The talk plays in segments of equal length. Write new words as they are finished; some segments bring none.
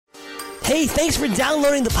Hey, thanks for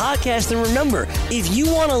downloading the podcast. And remember, if you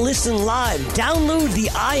want to listen live, download the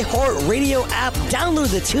iHeartRadio app,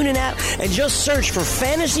 download the TuneIn app, and just search for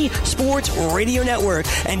Fantasy Sports Radio Network,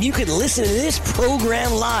 and you can listen to this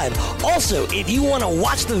program live. Also, if you want to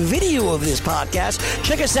watch the video of this podcast,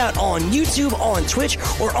 check us out on YouTube, on Twitch,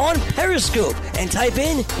 or on Periscope, and type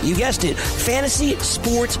in, you guessed it, Fantasy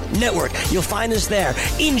Sports Network. You'll find us there.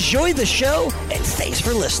 Enjoy the show, and thanks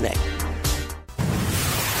for listening.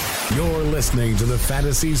 You're listening to the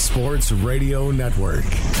Fantasy Sports Radio Network.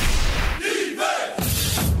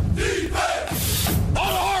 Defense! Defense! All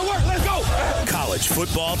the hard work, let's go! College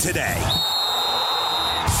football today.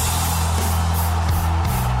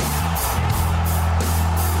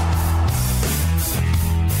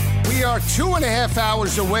 We are 2.5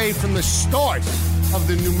 hours away from the start of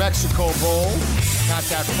the New Mexico Bowl. Not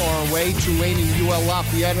that far away. Tulane and UL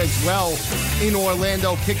Lafayette as well in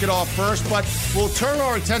Orlando kick it off first. But we'll turn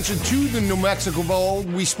our attention to the New Mexico Bowl.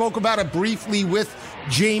 We spoke about it briefly with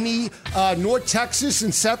Jamie. North Texas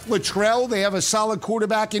and Seth Littrell, they have a solid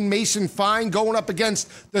quarterback in Mason Fine going up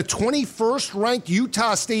against the 21st ranked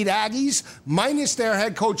Utah State Aggies, minus their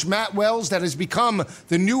head coach Matt Wells, that has become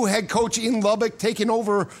the new head coach in Lubbock, taking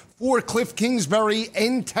over for Cliff Kingsbury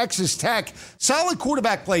in Texas Tech. Solid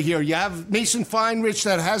quarterback play here. You have Mason Fine, Rich,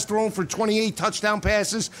 that has thrown for 28 touchdown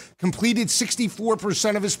passes, completed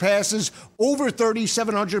 64% of his passes, over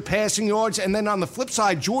 3,700 passing yards. And then on the flip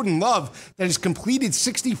side, Jordan Love, that has completed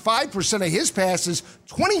 65% of his passes,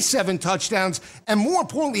 27 touchdowns, and more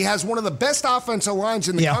importantly, has one of the best offensive lines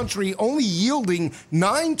in the country, only yielding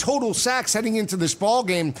 9 total sacks heading into this ball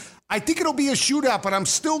game. I think it'll be a shootout, but I'm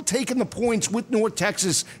still taking the points with North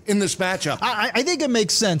Texas in this matchup. I think it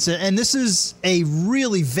makes sense, and this is a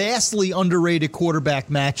really vastly underrated quarterback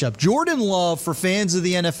matchup. Jordan Love, for fans of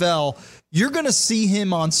the NFL, you're going to see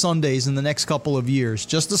him on Sundays in the next couple of years.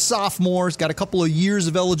 Just a sophomore. He's got a couple of years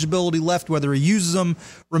of eligibility left. Whether he uses them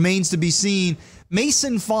remains to be seen.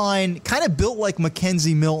 Mason Fine, kind of built like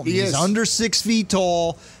Mackenzie Milton. He's under 6 feet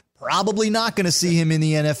tall. Probably not going to see him in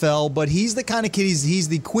the NFL, but he's the kind of kid, he's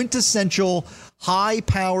the quintessential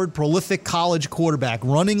high-powered, prolific college quarterback,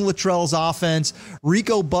 running Littrell's offense.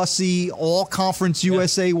 Rico Bussey, all-conference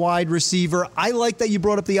USA wide receiver. I like that you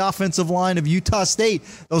brought up the offensive line of Utah State.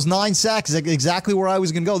 Those 9 sacks is exactly where I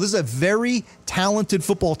was going to go. This is a very talented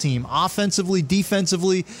football team, offensively,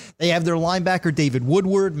 defensively. They have their linebacker, David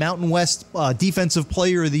Woodward, Mountain West Defensive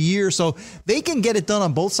Player of the Year, so they can get it done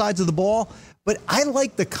on both sides of the ball. But I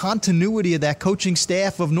like the continuity of that coaching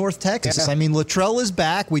staff of North Texas. I mean, Littrell is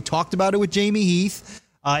back. We talked about it with Jamie Heath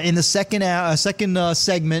in the second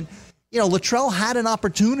segment. You know, Littrell had an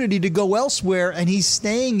opportunity to go elsewhere, and he's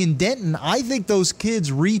staying in Denton. I think those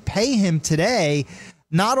kids repay him today,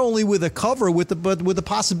 not only with a cover, but with the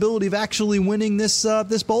possibility of actually winning this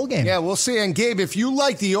bowl game. Yeah, we'll see. And Gabe, if you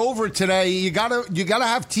like the over today, you gotta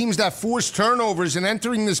have teams that force turnovers. And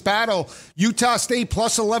entering this battle, Utah State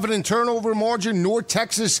plus 11 in turnover margin, North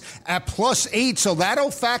Texas at plus 8. So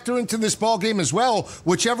that'll factor into this ball game as well.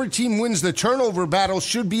 Whichever team wins the turnover battle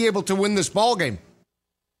should be able to win this ball game.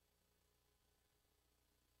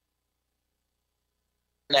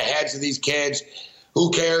 In the heads of these kids. Who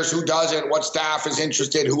cares? Who doesn't? What staff is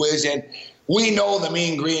interested? Who isn't? We know the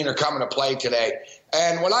mean green are coming to play today.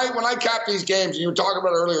 And when I cap these games, and you were talking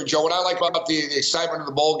about it earlier, Joe, what I like about the excitement of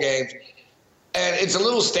the bowl games, and it's a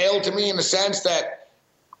little stale to me in the sense that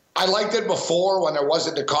I liked it before when there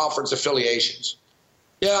wasn't the conference affiliations.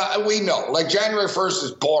 Yeah, we know. Like, January 1st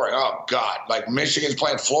is boring. Oh, God. Like, Michigan's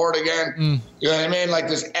playing Florida again. You know what I mean? Like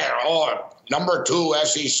this, number 2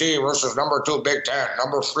 SEC versus number 2 Big Ten,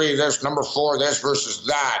 number 3 this, number 4 this versus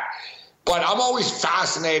that. But I'm always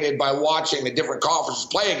fascinated by watching the different conferences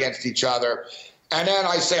play against each other. And then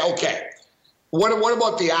I say, okay, what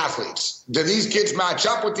about the athletes? Do these kids match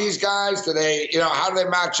up with these guys? Do they, how do they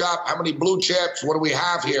match up? How many blue chips? What do we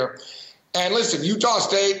have here? And listen, Utah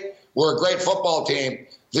State were a great football team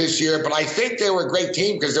this year, but I think they were a great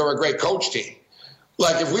team because they were a great coach team.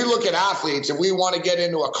 Like, if we look at athletes and we want to get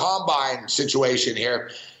into a combine situation here,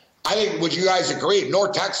 I think, would you guys agree,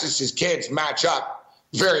 North Texas's kids match up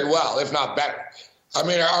very well, if not better. I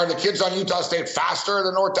mean, are the kids on Utah State faster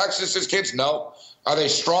than North Texas's kids? No. Are they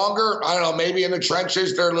stronger? I don't know. Maybe in the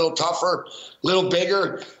trenches they're a little tougher, a little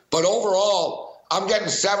bigger. But overall, I'm getting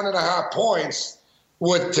 7.5 points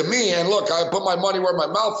to me. And look, I put my money where my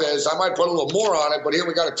mouth is. I might put a little more on it, but here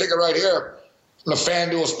we got a ticket right here from the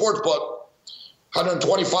FanDuel Sportsbook.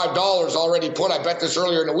 $125 already put. I bet this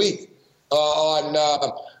earlier in the week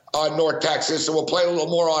on North Texas, so we'll play a little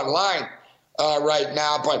more online right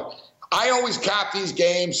now. But I always cap these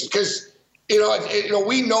games because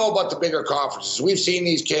we know about the bigger conferences. We've seen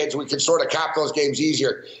these kids. We can sort of cap those games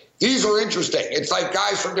easier. These are interesting. It's like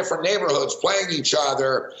guys from different neighborhoods playing each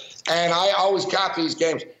other, and I always cap these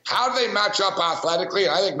games. How do they match up athletically?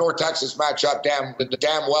 And I think North Texas match up damn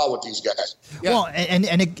well with these guys. Yeah. Well,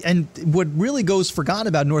 and what really goes forgotten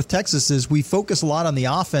about North Texas is we focus a lot on the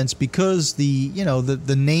offense because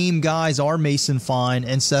the name guys are Mason Fine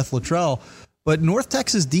and Seth Luttrell. But North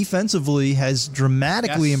Texas defensively has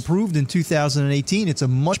dramatically improved in 2018. It's a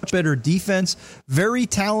much better defense. Very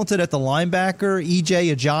talented at the linebacker,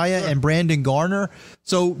 E.J. Ajaya and Brandon Garner.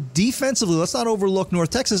 So defensively, let's not overlook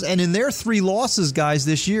North Texas. And in their 3 losses, guys,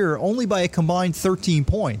 this year, only by a combined 13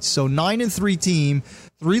 points. So 9-3 team,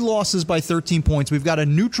 3 losses by 13 points. We've got a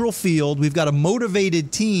neutral field. We've got a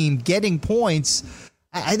motivated team getting points.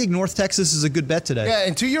 I think North Texas is a good bet today. Yeah,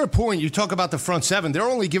 and to your point, you talk about the front seven. They're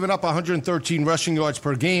only giving up 113 rushing yards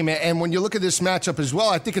per game. And when you look at this matchup as well,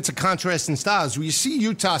 I think it's a contrast in styles. When you see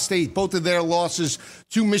Utah State, both of their losses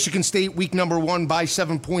to Michigan State week number 1 by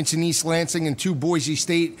 7 points in East Lansing and to Boise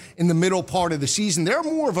State in the middle part of the season, they're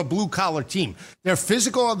more of a blue-collar team. They're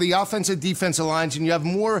physical on the offensive defensive lines, and you have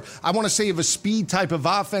more, I want to say, of a speed type of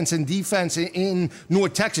offense and defense in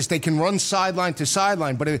North Texas. They can run sideline to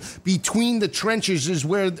sideline, but between the trenches is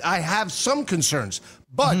where I have some concerns.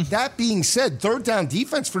 But that being said, third down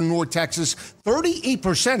defense for North Texas,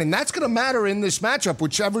 38%, and that's going to matter in this matchup.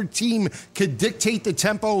 Whichever team could dictate the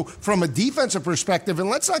tempo from a defensive perspective. And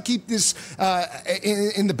let's not keep this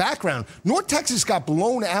in the background. North Texas got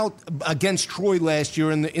blown out against Troy last year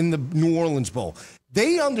in the New Orleans Bowl.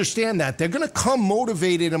 They understand that. They're going to come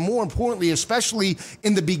motivated, and more importantly, especially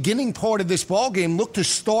in the beginning part of this ballgame, look to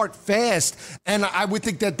start fast. And I would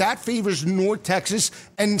think that favors North Texas.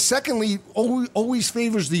 And secondly, always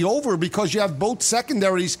favors the over because you have both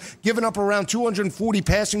secondaries giving up around 240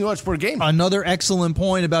 passing yards per game. Another excellent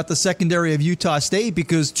point about the secondary of Utah State,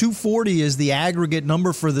 because 240 is the aggregate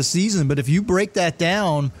number for the season. But if you break that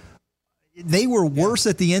down, they were worse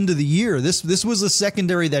at the end of the year. This was a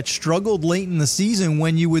secondary that struggled late in the season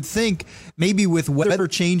when you would think maybe with weather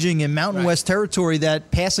changing in Mountain West territory that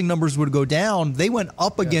passing numbers would go down. They went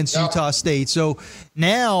up against Utah State. So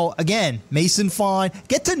now, again, Mason Fine.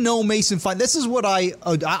 Get to know Mason Fine. This is what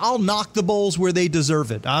I'll knock the Bulls where they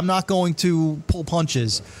deserve it. I'm not going to pull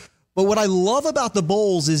punches. But what I love about the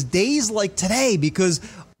Bulls is days like today, because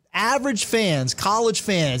average fans, college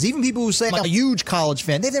fans, even people who say I'm a huge college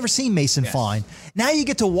fan, they've never seen Mason Fine. Now you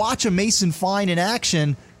get to watch a Mason Fine in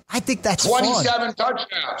action. I think that's 27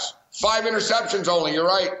 touchdowns, 5 interceptions only. You're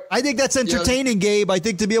right. I think that's entertaining, Gabe. I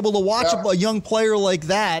think to be able to watch a young player like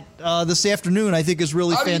that this afternoon, I think is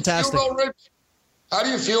really fantastic. How do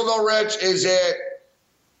you feel, though, Rich? Is it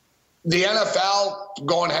the NFL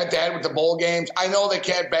going head-to-head with the bowl games? I know they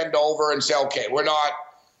can't bend over and say, okay, we're not,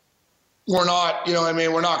 you know what I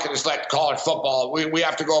mean? We're not going to select college football. We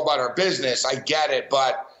have to go about our business. I get it.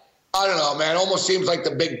 But I don't know, man. It almost seems like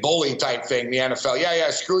the big bully type thing, the NFL. Yeah,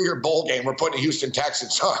 screw your bowl game. We're putting Houston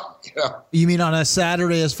Texans on. You mean on a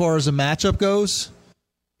Saturday as far as a matchup goes?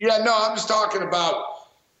 Yeah, no, I'm just talking about,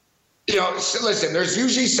 listen, there's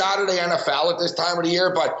usually Saturday NFL at this time of the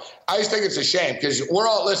year, but I just think it's a shame because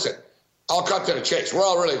I'll cut to the chase. We're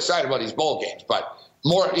all really excited about these bowl games, but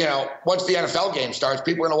more, once the NFL game starts,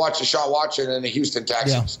 people are going to watch the Deshaun Watson and the Houston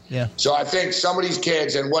Texans. Yeah. So I think some of these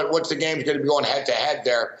kids and what's the game's going to be going head-to-head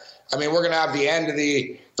there. I mean, we're going to have the end of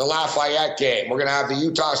the Lafayette game. We're going to have the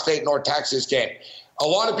Utah State-North Texas game. A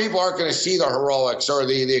lot of people aren't going to see the heroics or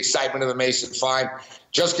the excitement of the Mason Fine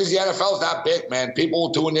just because the NFL is that big, man. People will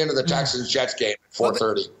tune into the Texans-Jets game at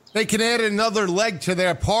 4:30. They can add another leg to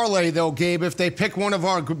their parlay, though, Gabe, if they pick one of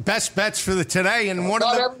our best bets for the today. And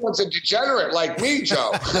not everyone's a degenerate like me,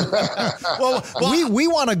 Joe. well, we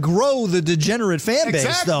want to grow the degenerate fan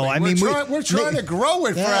base, though. I mean, we're trying to grow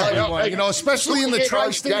it for everyone, especially in the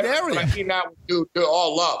tri-state area. I mean that to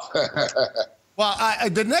all love. Well,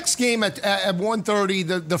 the next game at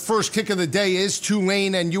 1:30, the first kick of the day is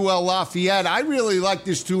Tulane and UL Lafayette. I really like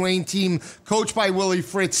this Tulane team coached by Willie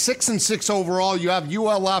Fritz, 6-6 overall. You have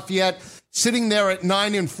UL Lafayette sitting there at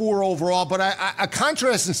 9-4 overall, but a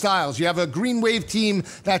contrast in styles. You have a Green Wave team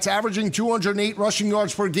that's averaging 208 rushing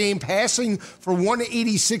yards per game, passing for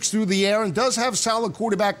 186 through the air, and does have solid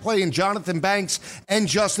quarterback play in Jonathan Banks and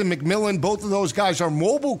Justin McMillan. Both of those guys are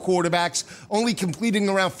mobile quarterbacks, only completing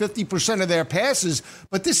around 50% of their passes.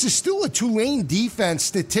 But this is still a Tulane defense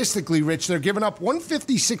statistically, Rich. They're giving up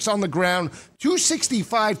 156 on the ground,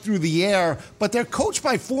 265 through the air, but they're coached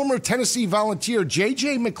by former Tennessee Volunteer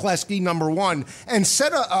J.J. McCleskey, number one, and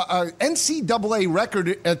set a NCAA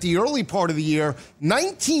record at the early part of the year,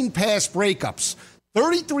 19 pass breakups.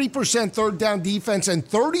 33% third down defense and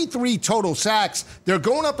 33 total sacks. They're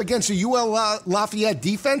going up against a UL Lafayette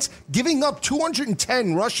defense, giving up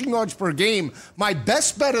 210 rushing yards per game. My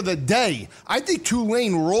best bet of the day, I think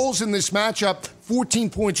Tulane rolls in this matchup 14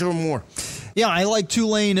 points or more. Yeah, I like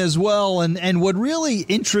Tulane as well. And what really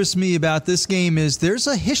interests me about this game is there's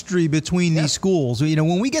a history between these schools. You know,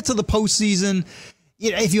 when we get to the postseason,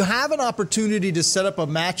 if you have an opportunity to set up a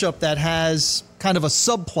matchup that has kind of a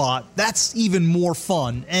subplot, that's even more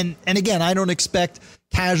fun. And again, I don't expect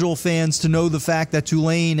casual fans to know the fact that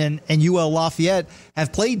Tulane and UL Lafayette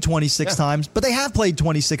have played 26 times, but they have played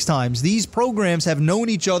 26 times. These programs have known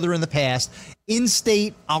each other in the past.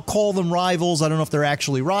 In-state, I'll call them rivals. I don't know if they're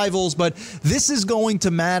actually rivals, but this is going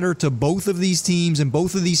to matter to both of these teams and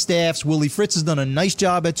both of these staffs. Willie Fritz has done a nice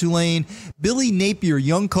job at Tulane. Billy Napier,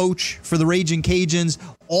 young coach for the Raging Cajuns,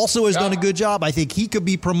 also has done a good job. I think he could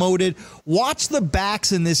be promoted. Watch the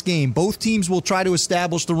backs in this game. Both teams will try to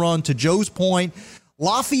establish the run. To Joe's point,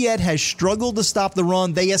 Lafayette has struggled to stop the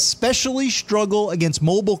run. They especially struggle against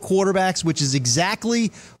mobile quarterbacks, which is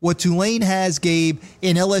exactly what Tulane has, Gabe,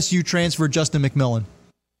 in LSU transfer Justin McMillan.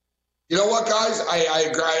 You know what, guys? I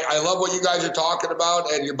agree. I love what you guys are talking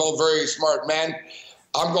about, and you're both very smart men.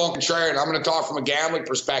 I'm going contrarian. I'm going to talk from a gambling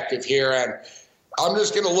perspective here, and I'm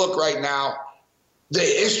just going to look right now. The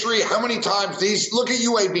history, how many times look at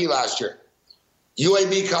UAB last year.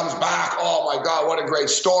 UAB comes back. Oh, my God, what a great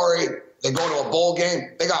story. They go to a bowl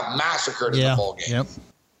game. They got massacred in the bowl game. Yep.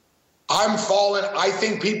 I'm falling. I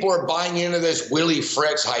think people are buying into this Willie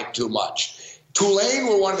Fritz hype too much. Tulane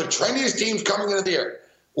were one of the trendiest teams coming into the year.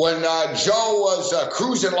 When Joe was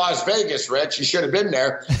cruising Las Vegas, Rich, you should have been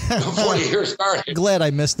there before the year started. Glad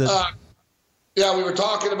I missed it. Yeah, we were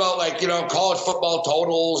talking about, college football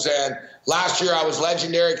totals, and last year I was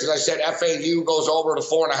legendary because I said FAU goes over to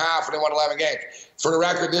 4.5 and they won 11 games. For the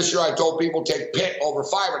record, this year I told people take Pitt over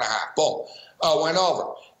 5.5. Boom, went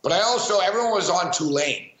over. But everyone was on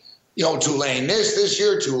Tulane. Tulane this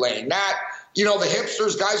year, Tulane that. The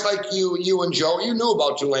hipsters, guys like you and Joe, you knew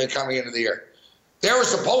about Tulane coming into the year. They were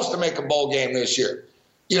supposed to make a bowl game this year.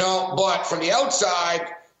 But from the outside,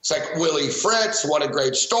 it's like Willie Fritz, what a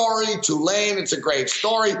great story. Tulane, it's a great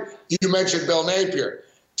story. You mentioned Bill Napier.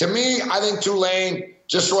 To me, I think Tulane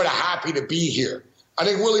just sort of happy to be here. I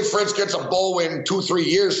think Willie Fritz gets a bowl win 2-3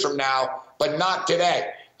 years from now, but not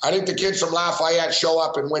today. I think the kids from Lafayette show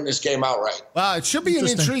up and win this game outright. It should be an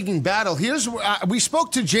intriguing battle. We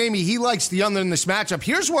spoke to Jamie. He likes the under in this matchup.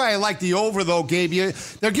 Here's why I like the over, though, Gabe.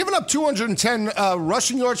 They're giving up 210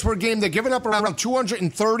 rushing yards per game. They're giving up around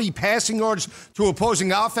 230 passing yards to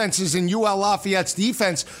opposing offenses in UL Lafayette's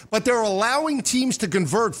defense, but they're allowing teams to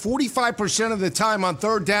convert 45% of the time on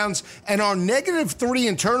third downs and are -3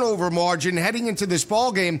 in turnover margin heading into this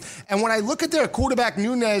ball game. And when I look at their quarterback,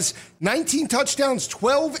 Nunez, 19 touchdowns,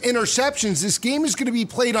 12 interceptions. This game is going to be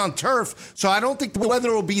played on turf, so I don't think the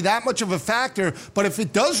weather will be that much of a factor. But if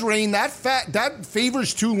it does rain, that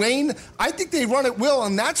favors Tulane. I think they run at will,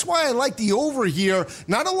 and that's why I like the over here.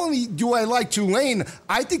 Not only do I like Tulane,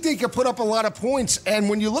 I think they can put up a lot of points. And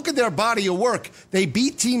when you look at their body of work, they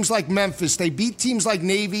beat teams like Memphis, they beat teams like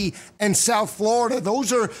Navy and South Florida.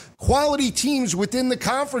 Those are quality teams within the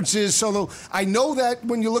conferences. So I know that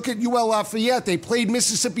when you look at UL Lafayette, they played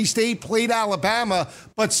Mississippi State, played Alabama,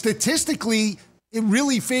 but statistically, it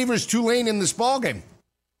really favors Tulane in this ballgame.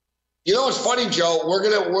 It's funny, Joe.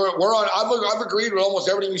 We're on. I've agreed with almost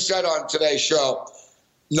everything you said on today's show.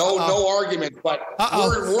 No argument, but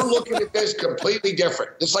we're looking at this completely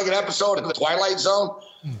different. It's like an episode of The Twilight Zone.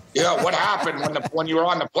 What happened when you were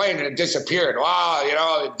on the plane and it disappeared? Wow,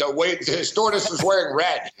 the stewardess was wearing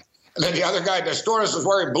red. And then the other guy, the stewardess was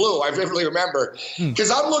wearing blue. I vividly remember.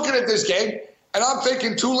 Because I'm looking at this game, and I'm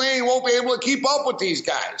thinking Tulane won't be able to keep up with these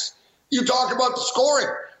guys. You talk about the scoring.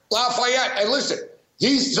 Lafayette, and listen,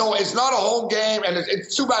 so it's not a home game, and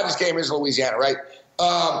it's too bad this game is Louisiana, right?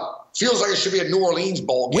 Feels like it should be a New Orleans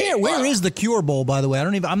bowl game. Where is the Cure Bowl, by the way?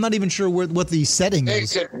 I'm not even sure what the setting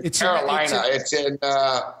is. It's in Carolina. It's in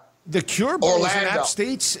the Cure Bowl Orlando. Is in App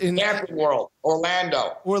States in Camping World,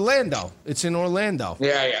 Orlando. It's in Orlando.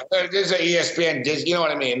 Yeah. There's an ESPN. You know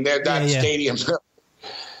what I mean? That stadium's.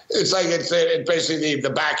 It's like it's basically the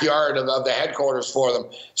backyard of the headquarters for them.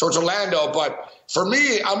 So it's Orlando. But for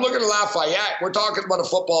me, I'm looking at Lafayette. We're talking about a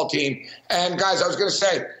football team. And, guys, I was going to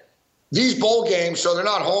say, these bowl games, so they're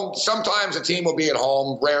not home. Sometimes a team will be at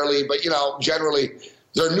home, rarely. But, generally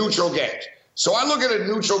they're neutral games. So I look at a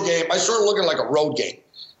neutral game. I sort of look at it like a road game.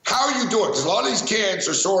 How are you doing? Because a lot of these kids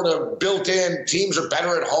are sort of built in. Teams are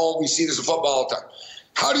better at home. We see this in football all the time.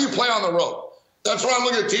 How do you play on the road? That's why I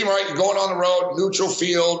look at the team, right? You're going on the road, neutral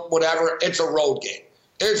field, whatever. It's a road game.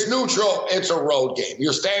 It's neutral. It's a road game.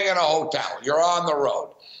 You're staying in a hotel. You're on the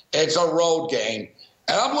road. It's a road game.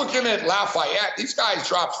 And I'm looking at Lafayette. These guys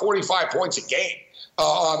drop 45 points a game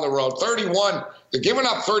on the road. 31. They're giving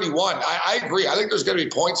up 31. I agree. I think there's going to be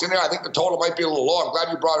points in there. I think the total might be a little low. I'm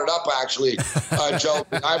glad you brought it up, actually, Joe.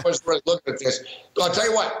 I was really looking at this. But I'll tell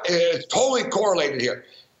you what, it's totally correlated here.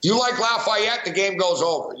 You like Lafayette, the game goes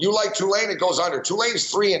over. You like Tulane, it goes under.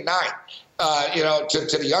 Tulane's 3-9,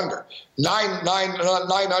 to the under. Nine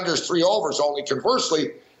unders, 3 overs only.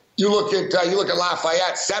 Conversely, you look at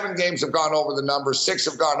Lafayette. 7 games have gone over the number. 6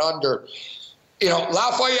 have gone under.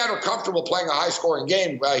 Lafayette are comfortable playing a high-scoring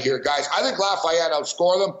game here, guys. I think Lafayette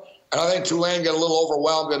outscore them, and I think Tulane get a little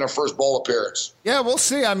overwhelmed in their first bowl appearance. Yeah, we'll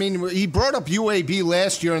see. I mean, he brought up UAB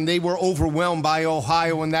last year, and they were overwhelmed by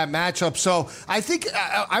Ohio in that matchup. So I think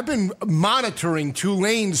I've been monitoring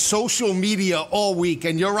Tulane's social media all week,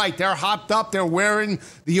 and you're right. They're hopped up. They're wearing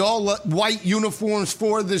the all-white uniforms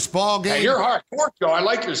for this ball game. Hey, you're hardcore, Joe. I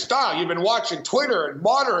like your style. You've been watching Twitter and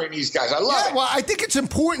monitoring these guys. I love it. Well, I think it's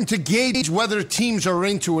important to gauge whether teams are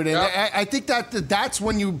into it, and I think that's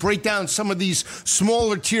when you break down some of these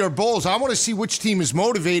smaller tier bowls. I want to see which team is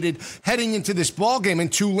motivated heading into this ball game. And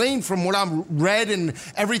Tulane, from what I've read and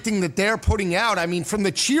everything that they're putting out, I mean, from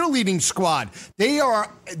the cheerleading squad, they're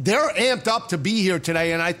amped up to be here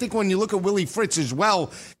today. And I think when you look at Willie Fritz as well,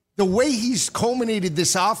 the way he's culminated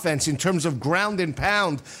this offense in terms of ground and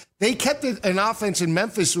pound, they kept an offense in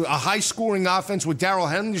Memphis, a high-scoring offense with Darrell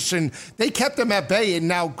Henderson. They kept them at bay. And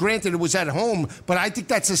now, granted, it was at home, but I think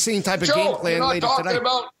that's the same type of game plan later today.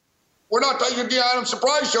 I'm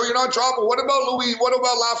surprised, Joe, you're not dropping. What about Louis? What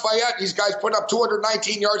about Lafayette? These guys put up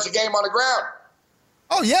 219 yards a game on the ground.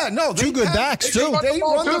 Oh, yeah, no. Two good backs, too. They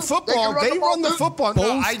run the football. They run the football.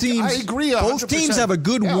 Both teams, I agree 100%. Both teams have a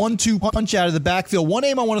good 1-2 punch out of the backfield. One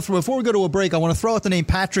name I want to throw, before we go to a break, I want to throw out the name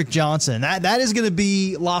Patrick Johnson. That is going to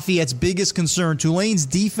be Lafayette's biggest concern. Tulane's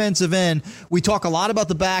defensive end. We talk a lot about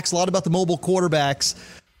the backs, a lot about the mobile quarterbacks.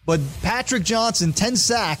 But Patrick Johnson, 10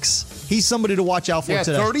 sacks, he's somebody to watch out for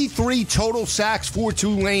today. 33 total sacks for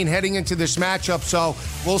Tulane heading into this matchup. So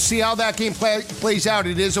we'll see how that game plays out.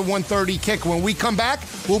 It is a 1:30 kick. When we come back,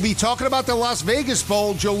 we'll be talking about the Las Vegas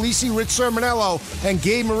Bowl. Joe Lisi, Rich Sermonello, and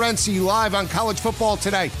Gabe Morency live on College Football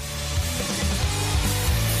Today.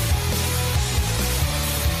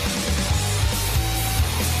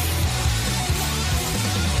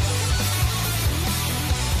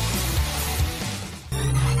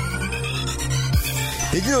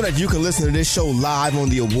 Did you know that you can listen to this show live on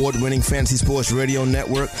the award-winning Fantasy Sports Radio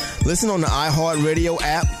Network? Listen on the iHeartRadio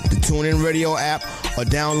app, the TuneIn Radio app, or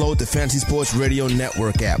download the Fantasy Sports Radio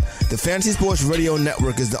Network app. The Fantasy Sports Radio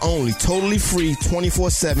Network is the only totally free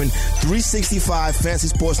 24/7, 365 fantasy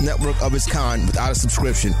sports network of its kind without a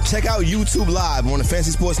subscription. Check out YouTube Live on the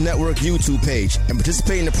Fantasy Sports Network YouTube page and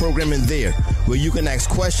participate in the programming there, where you can ask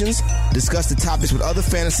questions, discuss the topics with other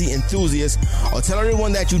fantasy enthusiasts, or tell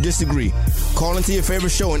everyone that you disagree. Call into your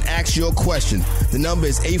favorite show and ask your question. The number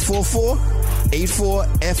is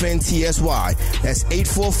 844-84-FNTSY. That's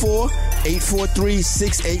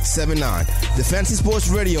 844-843-6879. The Fantasy Sports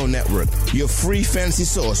Radio Network, your free fantasy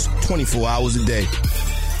source 24 hours a day.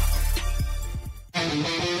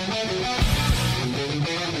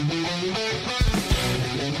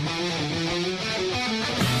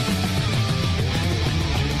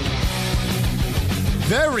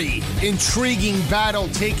 Very intriguing battle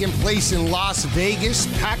taking place in Las Vegas.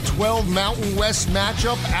 Pac-12 Mountain West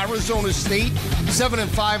matchup. Arizona State,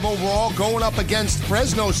 7-5 overall, going up against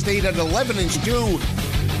Fresno State at 11-2.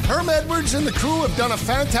 Herm Edwards and the crew have done a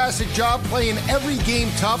fantastic job playing every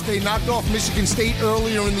game tough. They knocked off Michigan State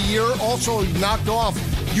earlier in the year. Also knocked off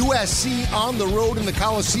USC on the road in the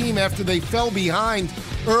Coliseum after they fell behind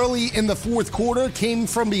early in the fourth quarter, came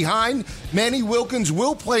from behind. Manny Wilkins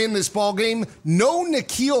will play in this ballgame. No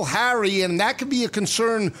N'Keal Harry, and that could be a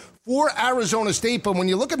concern for Arizona State. But when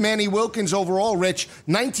you look at Manny Wilkins overall, Rich,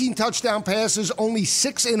 19 touchdown passes, only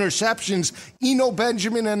 6 interceptions. Eno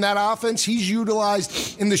Benjamin and that offense, he's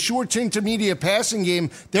utilized in the short to intermediate passing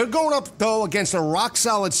game. They're going up, though, against a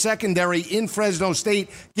rock-solid secondary in Fresno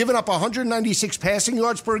State, giving up 196 passing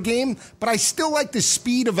yards per game. But I still like the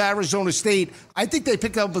speed of Arizona State. I think they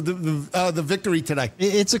picked up the victory today.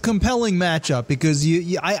 It's a compelling matchup because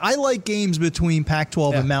I like games between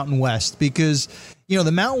Pac-12 and Mountain West because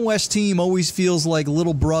the Mountain West team always feels like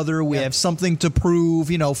little brother. We have something to prove.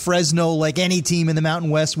 Fresno, like any team in the Mountain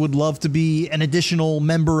West, would love to be an additional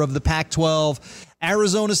member of the Pac-12.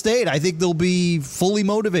 Arizona State, I think they'll be fully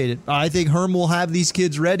motivated. I think Herm will have these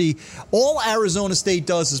kids ready. All Arizona State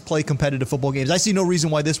does is play competitive football games. I see no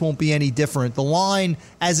reason why this won't be any different. The line,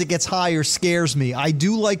 as it gets higher, scares me. I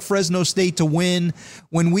do like Fresno State to win.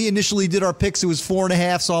 When we initially did our picks, it was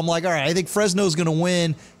 4.5, so I'm like, all right, I think Fresno's going to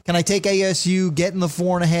win. Can I take ASU, get in the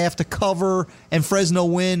 4.5 to cover, and Fresno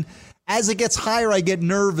win? As it gets higher, I get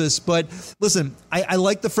nervous. But listen, I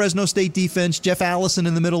like the Fresno State defense. Jeff Allison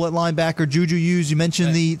in the middle at linebacker. Juju Hughes, you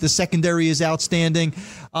mentioned the secondary is outstanding.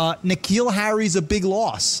 N'Keal Harry's a big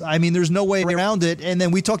loss. I mean, there's no way around it. And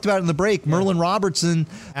then we talked about it in the break. Merlin Robertson,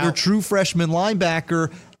 their true freshman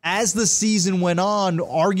linebacker, as the season went on,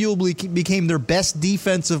 arguably became their best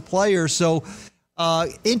defensive player. So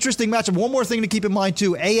interesting matchup. One more thing to keep in mind,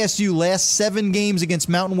 too. ASU last 7 games against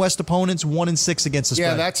Mountain West opponents, 1-6 against the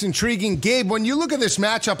spread. Yeah, that's intriguing. Gabe, when you look at this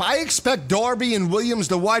matchup, I expect Darby and Williams,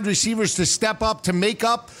 the wide receivers, to step up to make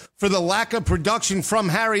up for the lack of production from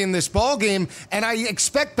Harry in this ball game, and I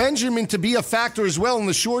expect Benjamin to be a factor as well in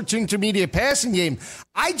the short to intermediate passing game.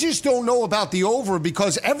 I just don't know about the over,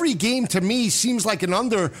 because every game to me seems like an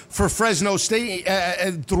under for Fresno State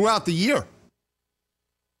throughout the year.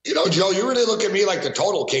 Joe, you really look at me like the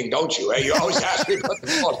total king, don't you? Hey, you always ask me about the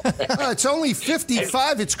total. It's only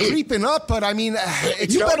 55. It's creeping up, but I mean,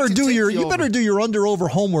 you better do your under-over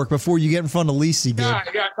homework before you get in front of Lisi, Gabe.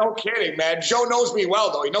 Yeah, no kidding, man. Joe knows me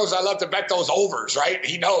well, though. He knows I love to bet those overs, right?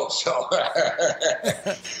 He knows. So,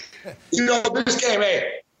 this game,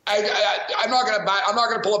 hey, I'm not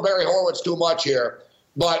gonna pull a Barry Horowitz too much here,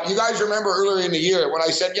 but you guys remember earlier in the year when I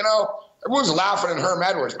said, everyone's laughing at Herm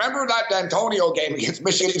Edwards. Remember that D'Antonio game against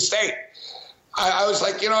Michigan State? I was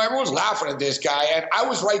like, everyone's laughing at this guy, and I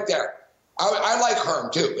was right there. I like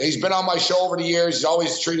Herm, too. He's been on my show over the years. He's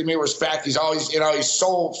always treated me with respect. He's always, he's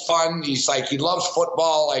so fun. He's like, he loves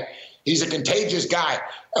football. Like, he's a contagious guy.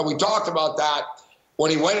 And we talked about that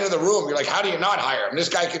when he went into the room. You're like, how do you not hire him? This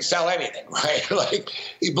guy can sell anything, right? Like,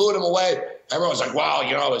 he blew him away. Everyone's like, wow,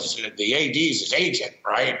 the AD's his agent,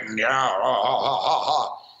 right? And,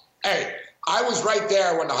 Hey, I was right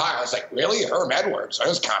there when the hire. I was like, really? Herm Edwards? That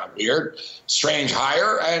was kind of weird. Strange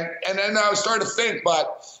hire. And then I started to think,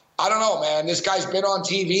 but I don't know, man. This guy's been on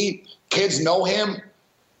TV. Kids know him.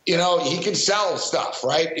 He can sell stuff,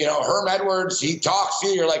 right? Herm Edwards, he talks to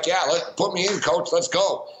you. You're like, yeah, put me in, coach. Let's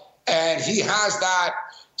go. And he has that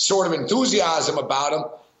sort of enthusiasm about him.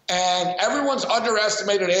 And everyone's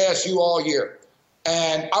underestimated ASU all year.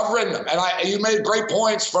 And I've written them. And you made great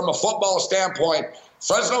points from a football standpoint.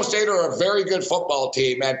 Fresno State are a very good football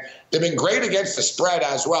team, and they've been great against the spread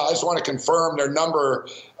as well. I just want to confirm their number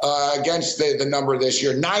against the number this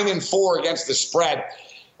year, 9-4 against the spread.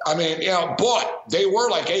 I mean, but they were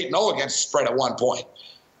like 8-0 against the spread at one point.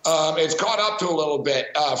 It's caught up to a little bit,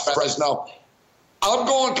 Fresno. I'm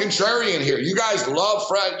going contrarian here. You guys love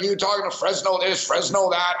you talking to Fresno this, Fresno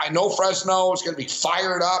that. I know Fresno is going to be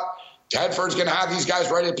fired up. Tedford's going to have these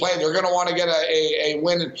guys ready to play. They're going to want to get a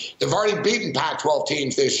win. They've already beaten Pac-12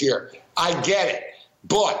 teams this year. I get it.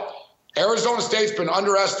 But Arizona State's been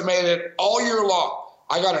underestimated all year long.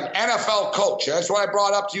 I got an NFL coach. That's what I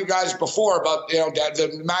brought up to you guys before about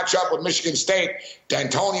the matchup with Michigan State.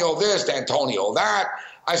 D'Antonio this, D'Antonio that.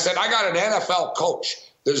 I said, I got an NFL coach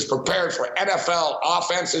that is prepared for NFL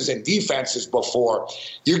offenses and defenses before.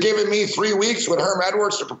 You're giving me 3 weeks with Herm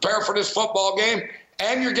Edwards to prepare for this football game,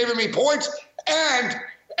 and you're giving me points, and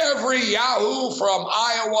every Yahoo from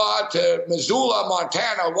Iowa to Missoula,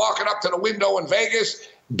 Montana, walking up to the window in Vegas,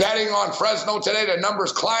 betting on Fresno today. The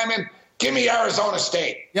numbers climbing. Give me Arizona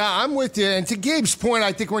State. Yeah, I'm with you. And to Gabe's point,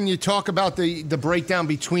 I think when you talk about the breakdown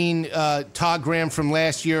between Todd Graham from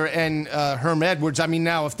last year and Herm Edwards, I mean,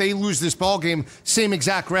 now if they lose this ball game, same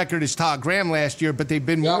exact record as Todd Graham last year, but they've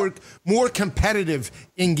been more competitive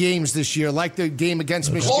in games this year, like the game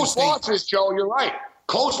against Michigan State. Close losses, Joe. You're right.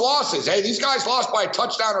 Close losses. Hey, these guys lost by a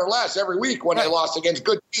touchdown or less every week when they lost against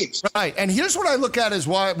good teams. Right, and here's what I look at as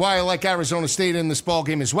why I like Arizona State in this ball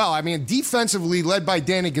game as well. I mean, defensively led by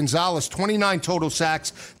Danny Gonzalez, 29 total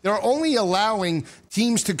sacks. They're only allowing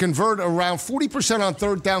teams to convert around 40% on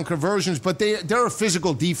third down conversions, but they're a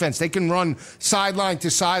physical defense. They can run sideline to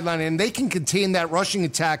sideline, and they can contain that rushing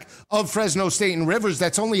attack of Fresno State and Rivers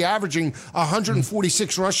that's only averaging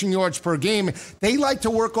 146 rushing yards per game. They like to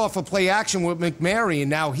work off of play action with McMarry, and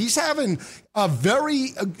now he's having a very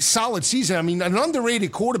solid season. I mean, an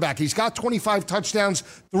underrated quarterback. He's got 25 touchdowns,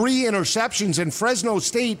 3 interceptions, and Fresno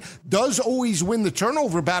State does always win the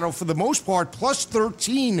turnover battle for the most part, plus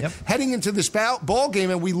 13 heading into this ball game.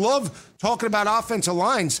 And we love talking about offensive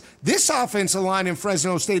lines. This offensive line in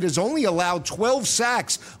Fresno State has only allowed 12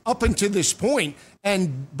 sacks up until this point.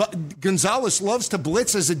 But Gonzalez loves to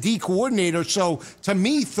blitz as a D coordinator, so to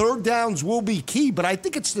me, third downs will be key. But I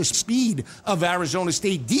think it's the speed of Arizona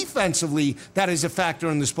State defensively that is a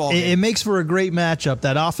factor in this ball game. It makes for a great matchup.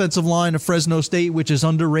 That offensive line of Fresno State, which is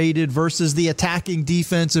underrated, versus the attacking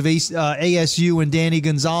defense of ASU and Danny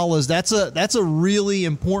Gonzalez. That's a really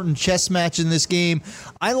important chess match in this game.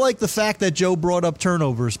 I like the fact that Joe brought up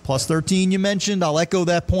turnovers, plus 13 you mentioned. I'll echo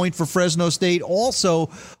that point for Fresno State.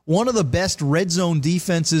 Also, one of the best red zone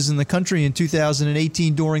defenses in the country in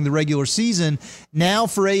 2018 during the regular season. Now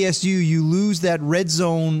for ASU, you lose that red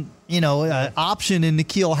zone option in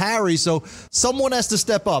N'Keal Harry, so someone has to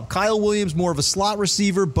step up. Kyle Williams, more of a slot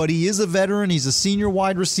receiver, but he is a veteran. He's a senior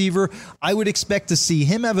wide receiver. I would expect to see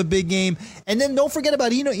him have a big game. And then don't forget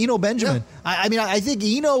about Eno Benjamin. Yeah. I think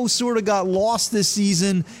Eno sort of got lost this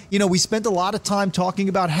season. We spent a lot of time talking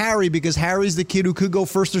about Harry because Harry's the kid who could go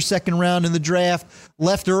first or second round in the draft,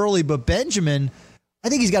 left early, but Benjamin, I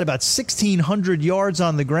think he's got about 1,600 yards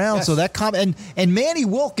on the ground. Yes. So that and Manny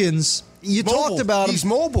Wilkins, you talked about him. He's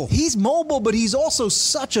mobile. He's mobile, but he's also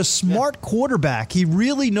such a smart quarterback. He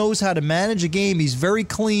really knows how to manage a game. He's very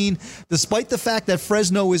clean. Despite the fact that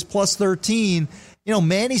Fresno is plus 13,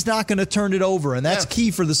 Manny's not going to turn it over, and that's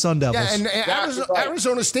key for the Sun Devils. Yeah, and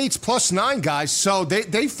Arizona State's plus 9, guys, so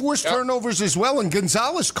they force turnovers as well, and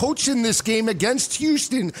Gonzalez coached in this game against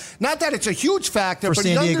Houston. Not that it's a huge factor, but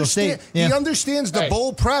he understands the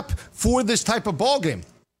bowl prep for this type of ball game.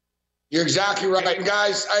 You're exactly right. And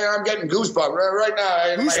guys, I'm getting goosebumps right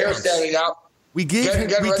now. My hair's standing up. We gave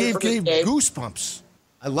goosebumps.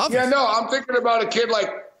 I love it. Yeah, no, I'm thinking about a kid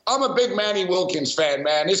I'm a big Manny Wilkins fan,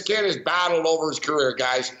 man. This kid has battled over his career,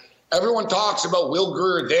 guys. Everyone talks about Will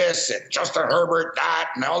Grier this and Justin Herbert that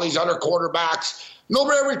and all these other quarterbacks.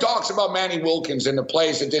 Nobody ever talks about Manny Wilkins and the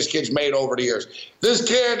plays that this kid's made over the years. This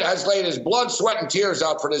kid has laid his blood, sweat, and tears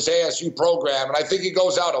out for this ASU program, and I think he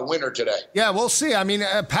goes out a winner today. Yeah, we'll see. I mean,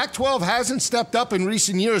 Pac-12 hasn't stepped up in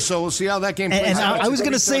recent years, so we'll see how that game plays out. And I was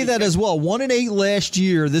going to say that as well. 1-8 last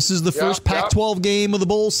year. This is the first Pac-12 game of the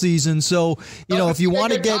bowl season, so, if you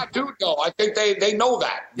want to get... I think they know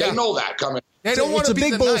that. They know that coming. It's a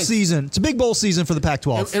big bowl season. It's a big bowl season for the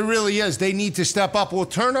Pac-12. It really is. They need to step up. We'll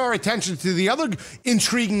turn our attention to the other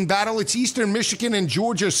intriguing battle. It's Eastern Michigan and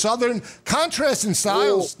Georgia Southern. Contrast in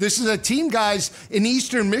styles. Ooh. This is a team, guys, in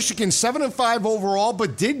Eastern Michigan, 7-5 overall,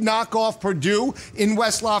 but did knock off Purdue in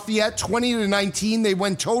West Lafayette, 20-19. They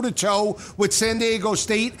went toe-to-toe with San Diego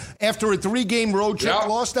State after a 3-game road trip. Yep.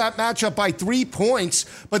 Lost that matchup by 3 points.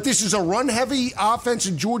 But this is a run-heavy offense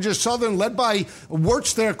in Georgia Southern, led by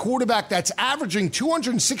Wirtz, their quarterback, that's averaging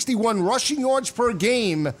 261 rushing yards per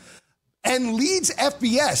game and leads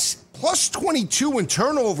FBS plus 22 in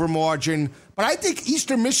turnover margin. But I think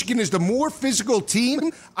Eastern Michigan is the more physical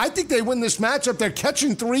team. I think they win this matchup. They're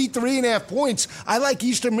catching 3.5 points. I like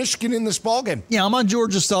Eastern Michigan in this ballgame. Yeah, I'm on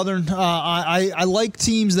Georgia Southern. I like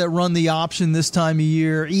teams that run the option this time of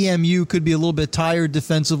year. EMU could be a little bit tired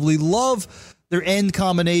defensively. Love their end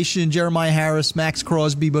combination, Jeremiah Harris, Max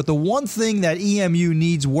Crosby. But the one thing that EMU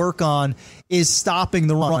needs work on is stopping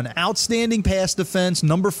the run. Outstanding pass defense,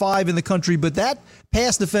 number 5 in the country, but that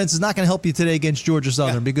pass defense is not going to help you today against Georgia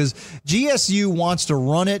Southern because GSU wants to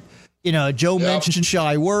run it. Joe mentioned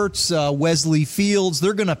Shai Wirtz, Wesley Fields.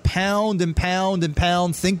 They're going to pound and pound and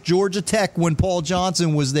pound. Think Georgia Tech when Paul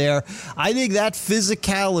Johnson was there. I think that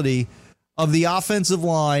physicality of the offensive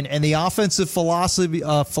line and the offensive philosophy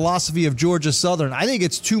of Georgia Southern, I think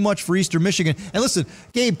it's too much for Eastern Michigan. And listen,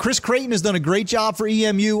 Gabe, Chris Creighton has done a great job for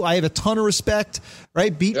EMU. I have a ton of respect,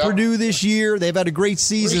 right? Beat Purdue this year. They've had a great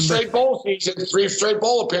season. 3 straight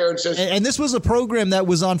bowl appearances. And this was a program that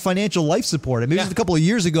was on financial life support. I mean, it was a couple of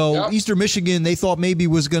years ago. Eastern Michigan, they thought maybe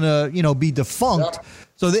was going to, be defunct.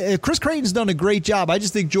 So Chris Creighton's done a great job. I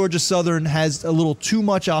just think Georgia Southern has a little too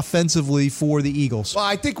much offensively for the Eagles. Well,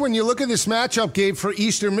 I think when you look at this matchup, Gabe, for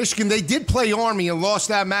Eastern Michigan, they did play Army and lost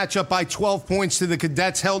that matchup by 12 points to the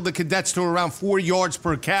Cadets, held the Cadets to around 4 yards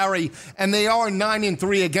per carry, and they are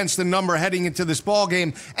 9-3 against the number heading into this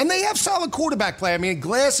ballgame. And they have solid quarterback play. I mean,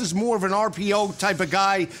 Glass is more of an RPO type of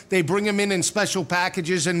guy. They bring him in special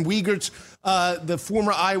packages, and Wiegert's the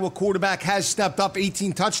former Iowa quarterback has stepped up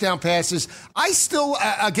 18 touchdown passes. I still,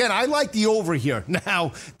 I like the over here.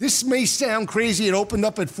 Now, this may sound crazy. It opened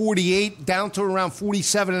up at 48, down to around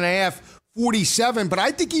 47.5 47. But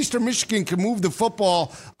I think Eastern Michigan can move the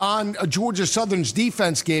football on Georgia Southern's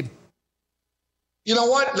defense, Gabe. You know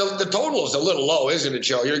what? The total is a little low, isn't it,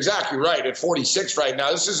 Joe? You're exactly right at 46 right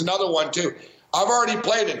now. This is another one, too. I've already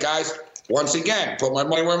played it, guys. Once again, put my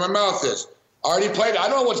money where my mouth is. Already played it. I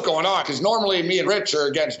don't know what's going on because normally me and Rich are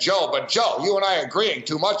against Joe, but Joe, you and I are agreeing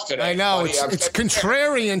too much today. I know. It's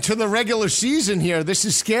contrarian to the regular season here. This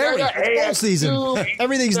is scary. Football season.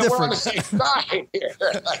 Everything's different. We're on the same side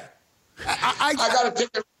here. I got to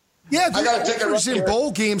take it. Yeah, the overs in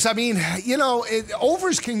bowl games. I mean,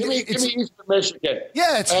 overs can give me Eastern Michigan.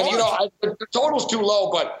 Yeah, it's hard. The total's too low,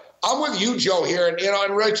 but I'm with you, Joe, here,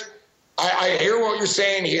 and Rich. I hear what you're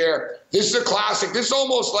saying here. This is a classic. This is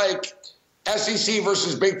almost like SEC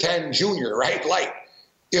versus Big Ten Junior, right? Like,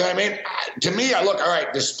 you know what I mean? To me, I look, all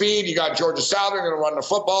right, the speed, you got Georgia Southern going to run the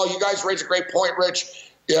football. You guys raise a great point,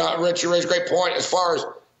 Rich. Yeah, Rich, you raise a great point as far as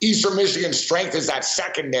Eastern Michigan's strength is that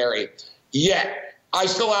secondary. Yet, I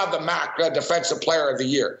still have the MAC Defensive Player of the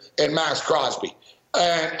Year in Max Crosby.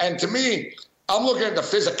 And to me, I'm looking at the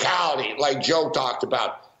physicality like Joe talked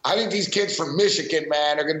about. I think these kids from Michigan,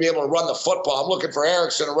 man, are going to be able to run the football. I'm looking for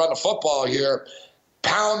Erickson to run the football here.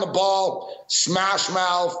 Pound the ball, smash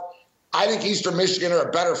mouth. I think Eastern Michigan are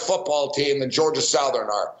a better football team than Georgia Southern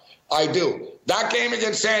are. I do. That game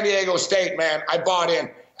against San Diego State, man, I bought in.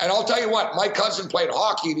 And I'll tell you what, my cousin played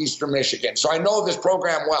hockey at Eastern Michigan, so I know this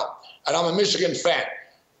program well. And I'm a Michigan fan,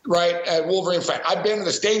 right? A Wolverine fan. I've been to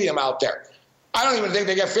the stadium out there. I don't even think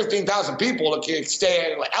they get 15,000 people to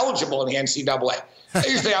stay eligible in the NCAA. They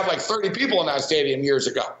used to have like 30 people in that stadium years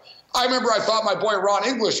ago. I remember I thought my boy Ron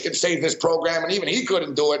English could save this program, and even he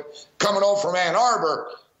couldn't do it. Coming home from Ann Arbor,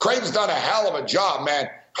 Creighton's done a hell of a job, man.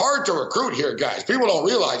 Hard to recruit here, guys. People don't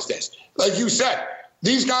realize this. Like you said,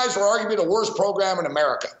 these guys were arguably the worst program in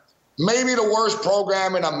America. Maybe the worst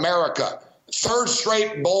program in America. Third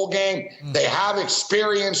straight bowl game. They have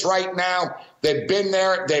experience right now. They've been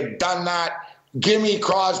there. They've done that. Give me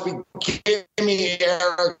Crosby. Give me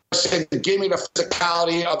Erickson. Give me the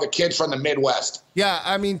physicality of the kids from the Midwest. Yeah,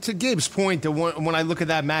 I mean, to Gabe's point, when I look at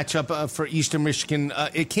that matchup for Eastern Michigan,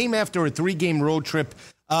 it came after a 3-game road trip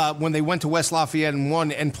when they went to West Lafayette and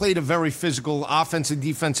won and played a very physical offensive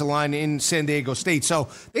defensive line in San Diego State. So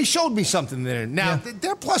they showed me something there. Now,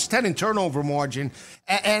 they're plus 10 in turnover margin.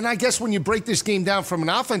 And I guess when you break this game down from an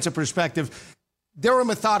offensive perspective, they're a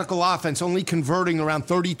methodical offense, only converting around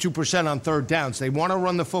 32% on third downs. They want to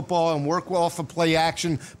run the football and work well for play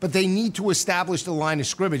action, but they need to establish the line of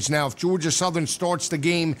scrimmage. Now, if Georgia Southern starts the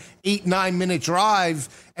game 8-9-minute drive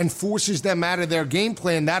and forces them out of their game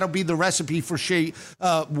plan, that'll be the recipe for Shea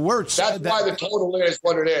Wirtz. That's why the total is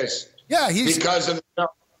what it is. Yeah, because of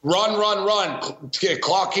run.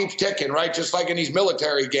 Clock keeps ticking, right? Just like in these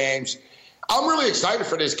military games. I'm really excited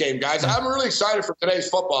for this game, guys. I'm really excited for today's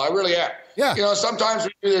football. I really am. Yeah. Sometimes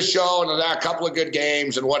we do this show and a couple of good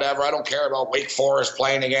games and whatever. I don't care about Wake Forest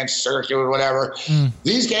playing against Syracuse or whatever.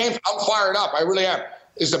 These games, I'm fired up. I really am.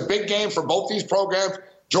 It's a big game for both these programs.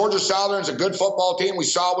 Georgia Southern's a good football team. We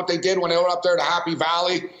saw what they did when they were up there to Happy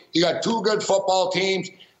Valley. You got two good football teams.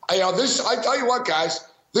 I tell you what, guys,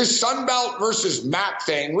 this Sun Belt versus MAC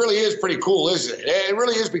thing really is pretty cool, isn't it? It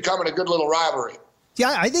really is becoming a good little rivalry.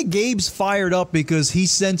 Yeah, I think Gabe's fired up because he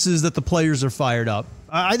senses that the players are fired up.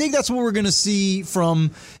 I think that's what we're going to see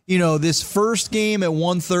from, this first game at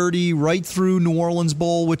 1:30 right through New Orleans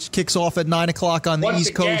Bowl, which kicks off at 9 o'clock on the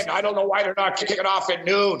East Coast. I don't know why they're not kicking off at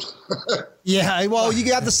noon. Yeah, well, you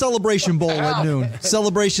got the Celebration Bowl at noon.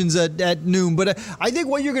 Celebrations at noon. But I think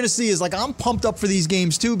what you're going to see is, I'm pumped up for these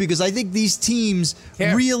games, too, because I think these teams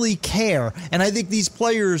really care. And I think these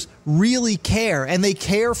players really care. And they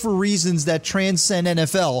care for reasons that transcend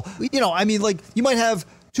NFL. You might have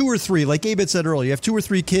 2 or 3, like Gabe had said earlier, you have 2 or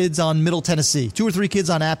 3 kids on Middle Tennessee, 2 or 3 kids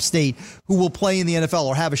on App State who will play in the NFL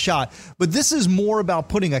or have a shot. But this is more about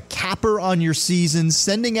putting a capper on your season,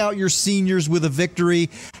 sending out your seniors with a victory,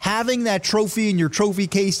 having that trophy in your trophy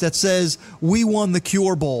case that says, we won the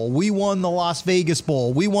Cure Bowl, we won the Las Vegas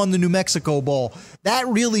Bowl, we won the New Mexico Bowl. That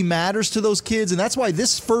really matters to those kids, and that's why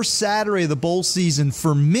this first Saturday of the bowl season,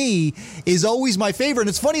 for me, is always my favorite. And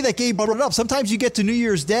it's funny that Gabe brought it up. Sometimes you get to New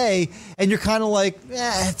Year's Day, and you're kind of like,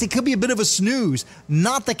 it could be a bit of a snooze.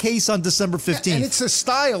 Not the case on December 15th. And it's the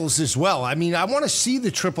styles as well. I mean, I want to see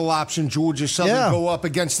the triple option Georgia Southern go up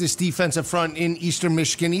against this defensive front in Eastern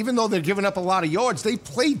Michigan. Even though they're giving up a lot of yards, they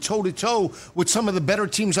played toe-to-toe with some of the better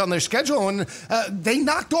teams on their schedule, and they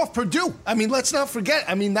knocked off Purdue. I mean, let's not forget.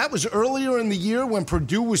 I mean, that was earlier in the year when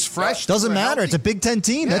Purdue was fresh. Doesn't matter. It's a Big Ten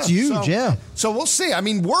team. That's huge, So we'll see. I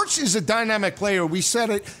mean, Wirtz is a dynamic player. We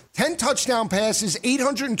said it. 10 touchdown passes,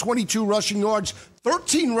 822 rushing yards,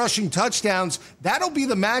 13 rushing touchdowns. That'll be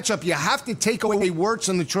the matchup. You have to take away Wirtz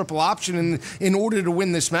in the triple option in order to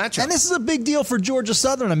win this matchup. And this is a big deal for Georgia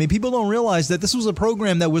Southern. I mean, people don't realize that this was a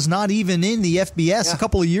program that was not even in the FBS a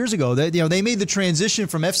couple of years ago. They made the transition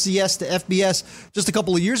from FCS to FBS just a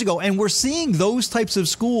couple of years ago, and we're seeing those types of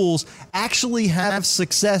schools actually have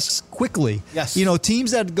success quickly. Yes.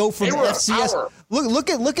 Teams that go from FCS.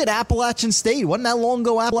 Look at Appalachian State. Wasn't that long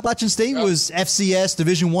ago Appalachian State was FCS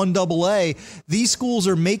Division I AA. These schools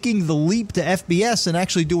are making the leap to FBS and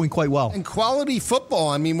actually doing quite well. And quality football.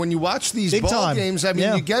 I mean, when you watch these ball games, I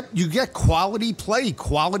mean, you get quality play,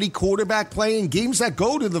 quality quarterback play, and games that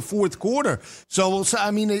go to the fourth quarter. So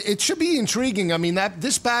I mean, it should be intriguing. I mean,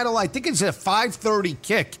 this battle, I think it's a 5:30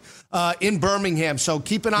 kick. In Birmingham. So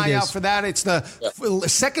keep an eye out for that. It's the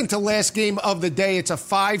second to last game of the day. It's a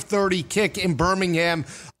 5:30 kick in Birmingham.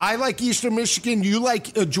 I like Eastern Michigan. You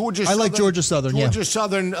like Georgia Southern? I like Georgia Southern, Georgia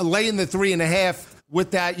Southern laying the 3.5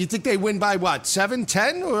 with that. You think they win by what,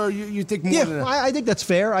 7-10? Or you think more than that? I think that's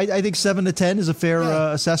fair. I think 7-10 is a fair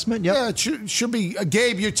assessment. Yep. Yeah, it should be.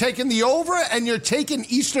 Gabe, you're taking the over and you're taking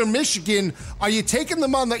Eastern Michigan. Are you taking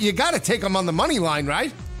them on you got to take them on the money line,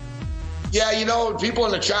 right? Yeah, people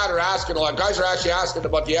in the chat are asking, a lot. Guys are actually asking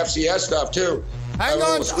about the FCS stuff, too.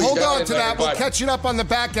 Hold on to that. We'll catch it up on the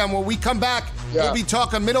back end. When we come back, we'll be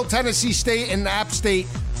talking Middle Tennessee State and App State.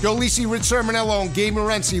 Joe Lisi, Rich Sermonello, and Gabe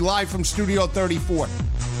Morency live from Studio 34.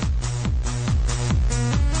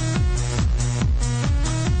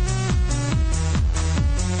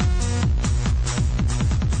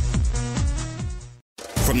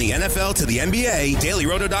 From the NFL to the NBA,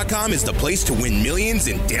 DailyRoto.com is the place to win millions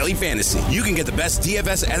in daily fantasy. You can get the best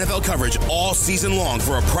DFS NFL coverage all season long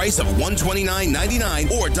for a price of $129.99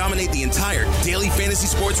 or dominate the entire daily fantasy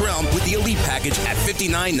sports realm with the Elite package at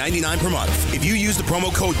 $59.99 per month. If you use the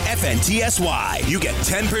promo code FNTSY, you get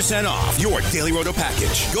 10% off your Daily Roto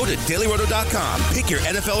package. Go to DailyRoto.com, pick your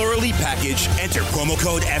NFL or Elite package, enter promo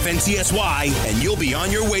code FNTSY, and you'll be on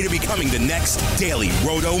your way to becoming the next Daily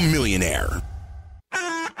Roto millionaire.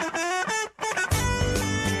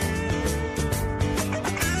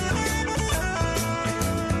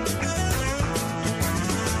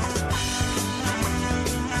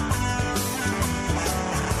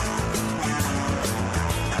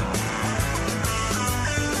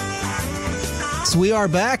 We are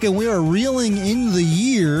back, and we are reeling in the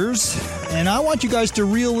years, and I want you guys to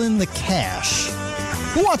reel in the cash.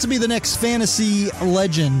 Who wants to be the next fantasy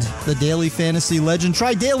legend, the daily fantasy legend?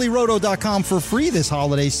 Try DailyRoto.com for free this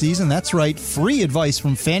holiday season. That's right, free advice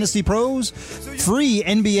from fantasy pros, free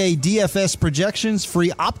NBA DFS projections, free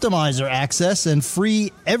optimizer access, and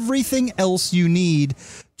free everything else you need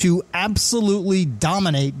to absolutely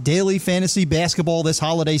dominate daily fantasy basketball this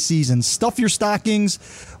holiday season. Stuff your stockings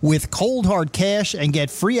with cold hard cash and get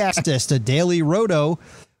free access to Daily Roto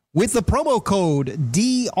with the promo code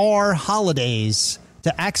DRHolidays.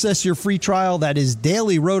 To access your free trial, that is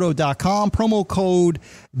DailyRoto.com. Promo code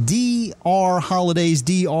DRHolidays,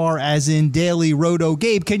 DR as in Daily Roto.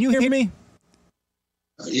 Gabe, can you hear me?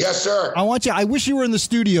 Yes, sir. I wish you were in the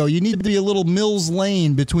studio. You need to be a little Mills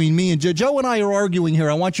Lane between me and Joe. Joe and I are arguing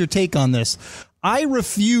here. I want your take on this. I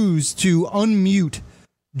refuse to unmute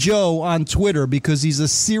Joe on Twitter because he's a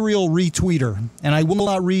serial retweeter, and I will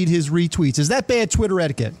not read his retweets. Is that bad Twitter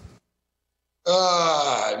etiquette?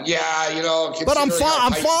 Yeah, But I'm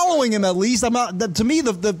following him at least. I'm not. To me,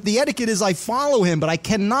 the etiquette is I follow him, but I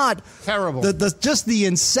cannot. Terrible. Just the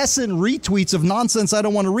incessant retweets of nonsense I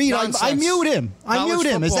don't want to read. I mute him.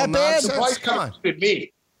 Is that bad? Why you muted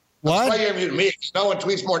me? What? Why you muted me? No one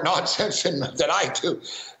tweets more nonsense than I do.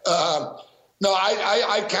 No,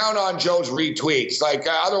 I count on Joe's retweets. Like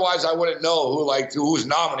otherwise, I wouldn't know who's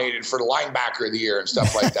nominated for the linebacker of the year and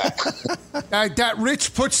stuff like that. That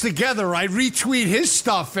Rich puts together. I retweet his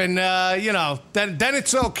stuff, and then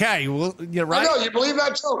it's okay. Well, you're right. I know, you believe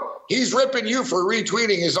that, Joe? He's ripping you for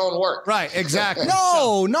retweeting his own work. Right, exactly.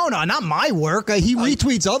 No, not my work. He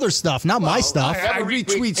retweets other stuff, not my stuff. I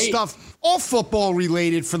retweet stuff. All football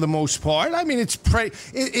related for the most part. I mean,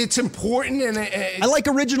 it's important, and I like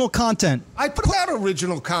original content. I put out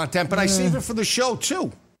original content, but I save it for the show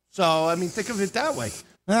too. So I mean, think of it that way.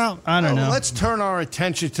 Well, I don't know. Let's turn our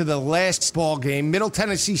attention to the last ball game. Middle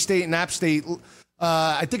Tennessee State and App State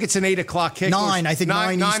I think it's an 8 o'clock kick. 9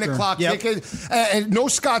 Eastern. O'clock Yep. kick. And no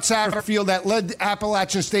Scott Satterfield that led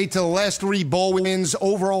Appalachian State to the last 3 bowl wins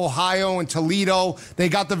over Ohio and Toledo. They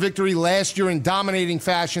got the victory last year in dominating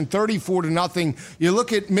fashion, 34-0. You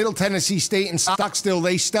look at Middle Tennessee State and Stockstill.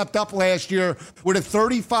 They stepped up last year with a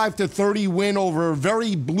 35-30 win over a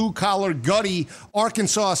very blue-collar, gutty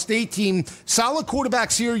Arkansas State team. Solid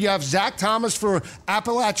quarterbacks here. You have Zach Thomas for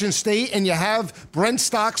Appalachian State, and you have Brent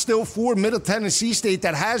Stockstill for Middle Tennessee State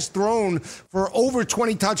that has thrown for over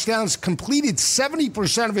 20 touchdowns, completed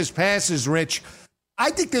 70% of his passes, Rich. I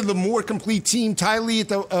think they're the more complete team. Ty Lee at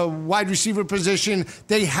the wide receiver position.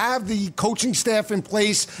 They have the coaching staff in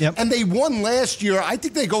place, and they won last year. I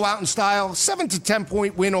think they go out in style. 7 to 10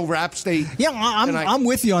 point win over App State. Yeah, I'm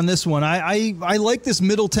with you on this one. I like this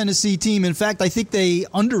Middle Tennessee team. In fact, I think they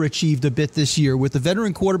underachieved a bit this year with the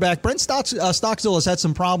veteran quarterback. Brent Stockstill has had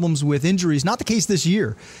some problems with injuries. Not the case this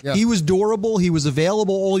year. Yeah. He was durable. He was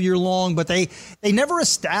available all year long, but they never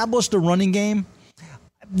established a running game.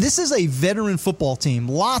 This is a veteran football team.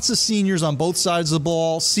 Lots of seniors on both sides of the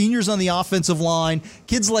ball, seniors on the offensive line,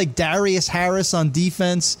 kids like Darius Harris on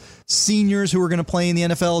defense, seniors who are going to play in the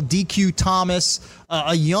NFL, DQ Thomas,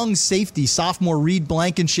 a young safety, sophomore Reed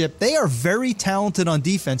Blankenship. They are very talented on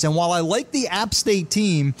defense. And while I like the App State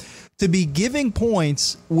team to be giving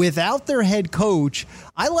points without their head coach,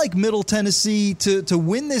 I like Middle Tennessee to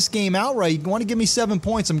win this game outright. You want to give me 7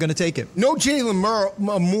 points, I'm going to take it. No Jalen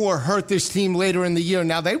Moore hurt this team later in the year.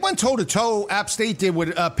 Now, they went toe-to-toe, App State did,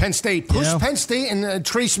 with Penn State. Pushed Penn State and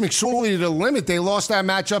Trace McSorley to the limit. They lost that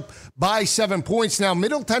matchup by 7 points. Now,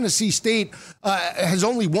 Middle Tennessee State has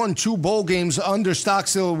only won 2 bowl games under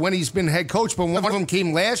Stockstill when he's been head coach, but one of them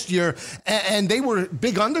came last year, and they were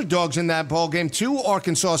big underdogs in that ball game to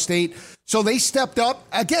Arkansas State. So they stepped up.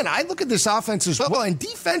 Again, I look at this offense as well, and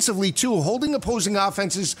defensively, too, holding opposing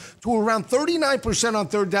offenses to around 39% on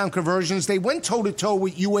third down conversions. They went toe-to-toe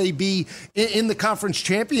with UAB in the conference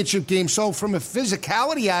championship game. So from a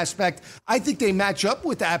physicality aspect, I think they match up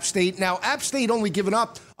with App State. Now, App State only given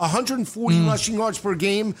up 140 rushing yards per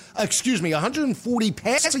game, 140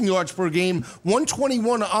 passing yards per game,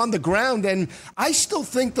 121 on the ground. And I still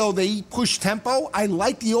think, though, they push tempo. I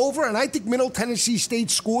like the over, and I think Middle Tennessee State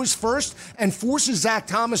scores first and forces Zach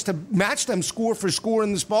Thomas to match them score for score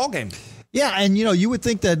in this ballgame. Yeah, and you would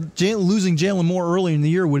think that losing Jalen Moore early in the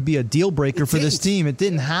year would be a deal breaker for this team. It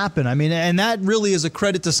didn't happen. I mean, and that really is a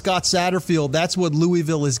credit to Scott Satterfield. That's what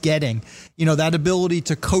Louisville is getting. That ability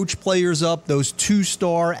to coach players up, those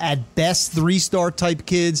 2-star, at best 3-star type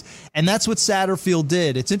kids, and that's what Satterfield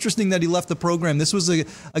did. It's interesting that he left the program. This was a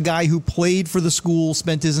guy who played for the school,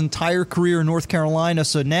 spent his entire career in North Carolina,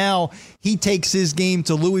 so now he takes his game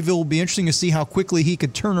to Louisville. It'll be interesting to see how quickly he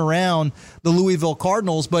could turn around the Louisville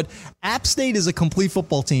Cardinals, but App State is a complete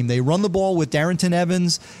football team. They run the ball with Darrington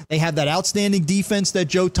Evans. They have that outstanding defense that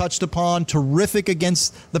Joe touched upon, terrific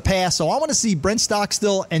against the pass. So I want to see Brent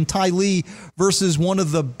Stockstill and Ty Lee versus one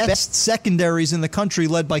of the best secondaries in the country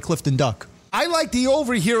led by Clifton Duck. I like the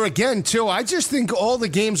over here again, too. I just think all the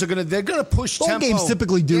games they're going to push tempo. All games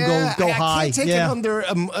typically do go high. I can't take it under,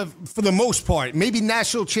 for the most part. Maybe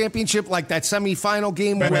national championship, like that semifinal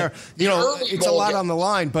game where, it's a lot on the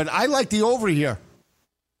line. But I like the over here.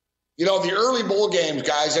 The early bowl games,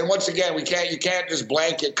 guys, and once again, you can't just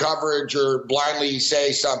blanket coverage or blindly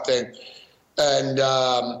say something and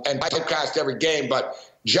typecast every game. But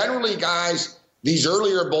generally, guys, these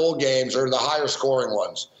earlier bowl games are the higher scoring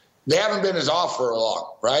ones. They haven't been as off for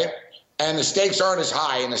long, right? And the stakes aren't as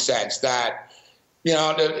high in a sense that,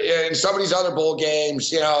 in some of these other bowl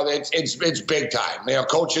games, it's big time.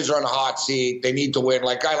 Coaches are on a hot seat. They need to win.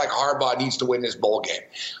 Like a guy like Harbaugh needs to win this bowl game.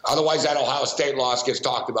 Otherwise, that Ohio State loss gets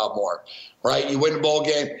talked about more, right? You win the bowl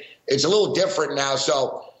game. It's a little different now.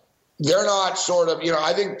 So they're not sort of,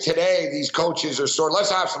 I think today these coaches are sort of,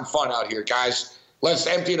 let's have some fun out here, guys. Let's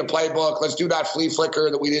empty the playbook. Let's do that flea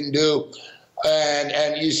flicker that we didn't do.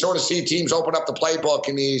 And you sort of see teams open up the playbook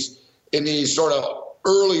in these sort of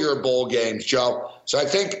earlier bowl games, Joe. So I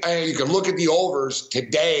think you can look at the overs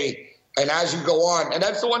today and as you go on. And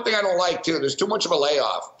that's the one thing I don't like, too. There's too much of a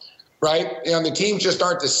layoff, right? The teams just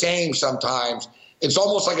aren't the same sometimes. It's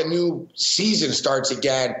almost like a new season starts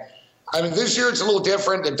again. I mean, this year it's a little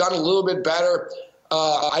different. They've done a little bit better.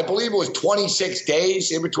 I believe it was 26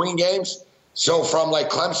 days in between games. So from like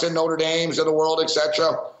Clemson, Notre Dame's of the world, et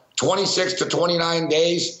cetera, 26 to 29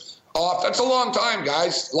 days off. That's a long time,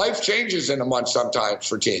 guys. Life changes in a month sometimes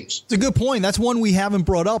for teams. It's a good point. That's one we haven't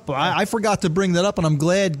brought up. I forgot to bring that up, and I'm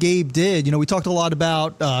glad Gabe did. We talked a lot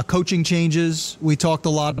about coaching changes. We talked a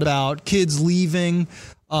lot about kids leaving.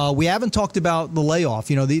 We haven't talked about the layoff.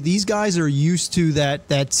 These guys are used to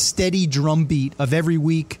that steady drumbeat of every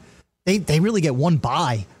week. They really get one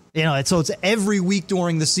bye. So it's every week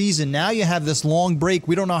during the season. Now you have this long break.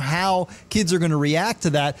 We don't know how kids are going to react to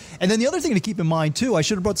that. And then the other thing to keep in mind, too, I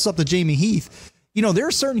should have brought this up to Jamie Heath. There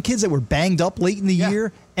are certain kids that were banged up late in the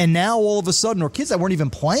year, and now all of a sudden, or kids that weren't even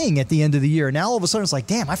playing at the end of the year, now all of a sudden it's like,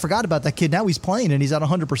 damn, I forgot about that kid. Now he's playing, and he's at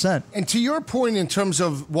 100%. And to your point in terms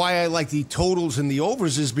of why I like the totals and the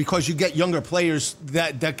overs is because you get younger players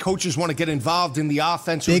that coaches want to get involved in the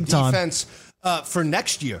offense or defense. For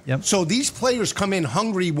next year. Yep. So these players come in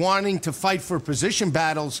hungry, wanting to fight for position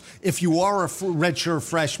battles. If you are a redshirt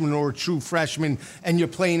freshman or a true freshman and you're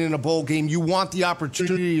playing in a bowl game, you want the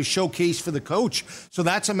opportunity to showcase for the coach. So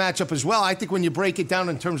that's a matchup as well. I think when you break it down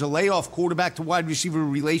in terms of layoff, quarterback to wide receiver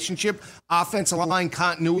relationship, offensive line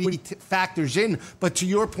continuity factors in. But to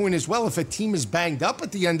your point as well, if a team is banged up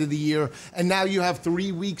at the end of the year and now you have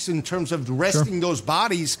 3 weeks in terms of resting those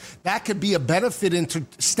bodies, that could be a benefit into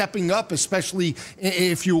stepping up, especially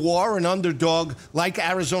if you are an underdog like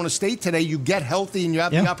Arizona State today. You get healthy and you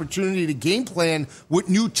have the opportunity to game plan with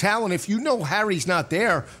new talent. If you know Harry's not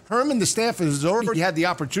there, Herman, the staff, has already had the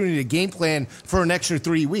opportunity to game plan for an extra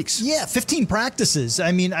 3 weeks. Yeah, 15 practices.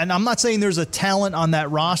 I mean, and I'm not saying there's a talent on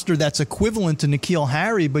that roster that's equivalent to N'Keal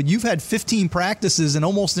Harry, but you've had 15 practices in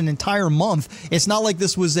almost an entire month. It's not like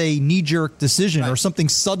this was a knee-jerk decision or something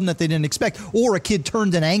sudden that they didn't expect, or a kid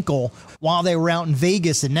turned an ankle while they were out in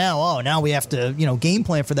Vegas, and now we have to, game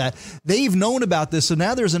plan for that. They've known about this, so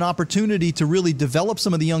now there's an opportunity to really develop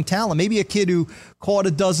some of the young talent. Maybe a kid who caught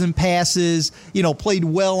a dozen passes, played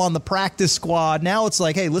well on the practice squad. Now it's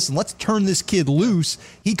like, hey, listen, let's turn this kid loose.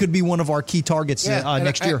 He could be one of our key targets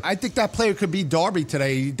next year. I think that player could be Darby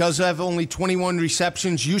today. He does have only 21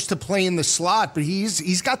 receptions, used to play in the slot, but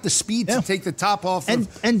he's got the speed to take the top off and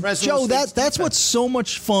Joe, that's what's so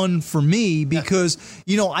much fun for me because,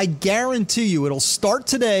 I guarantee you it'll start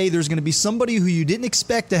today. There's going to be somebody who you didn't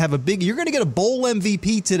expect to have you're going to get a bowl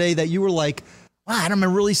MVP today that you were like, wow, I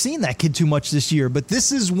haven't really seen that kid too much this year. But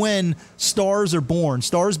this is when stars are born.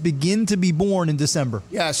 Stars begin to be born in December.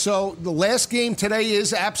 Yeah, so the last game today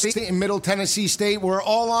is App State and Middle Tennessee State. We're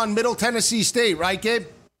all on Middle Tennessee State, right, Gabe?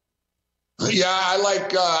 Yeah, I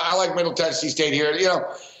like Middle Tennessee State here.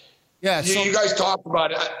 Yeah, so you guys talked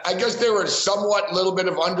about it. I guess they were somewhat little bit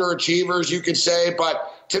of underachievers, you could say.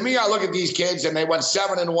 But to me, I look at these kids, and they went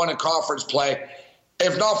 7-1 in conference play.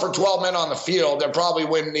 If not for 12 men on the field, they'll probably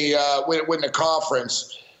win the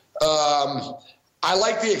conference. I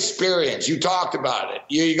like the experience. You talked about it.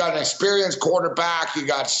 You got an experienced quarterback. You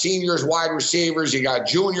got seniors, wide receivers. You got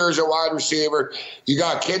juniors at wide receiver. You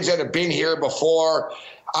got kids that have been here before.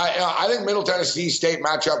 I think Middle Tennessee State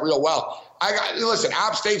match up real well. Listen,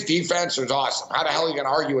 App State's defense was awesome. How the hell are you going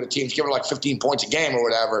to argue with a team that's giving like 15 points a game or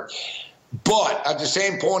whatever? But at the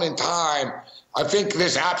same point in time, I think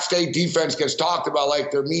this App State defense gets talked about like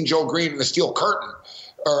they're Mean Joe Green and the Steel Curtain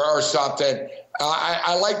or something.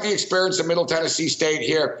 I like the experience of Middle Tennessee State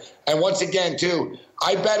here. And once again, too,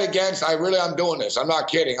 I'm doing this. I'm not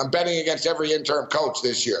kidding. I'm betting against every interim coach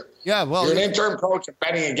this year. Yeah, well, you're an interim coach. I'm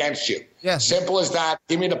betting against you. Yeah. Simple as that.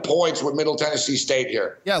 Give me the points with Middle Tennessee State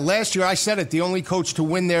here. Yeah, last year I said it. The only coach to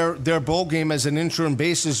win their bowl game as an interim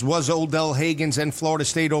basis was Odell Haggins and Florida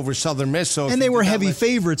State over Southern Miss. So and they were heavy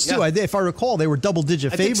favorites too. If I recall, they were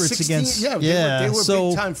double-digit favorites 16, against. They were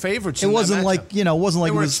big-time favorites. It wasn't like they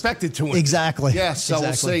were expected to win. Exactly. Yeah, so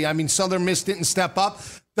we'll see. I mean, Southern Miss didn't step up.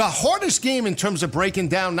 The hardest game in terms of breaking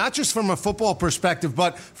down, not just from a football perspective,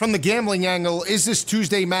 but from the gambling angle, is this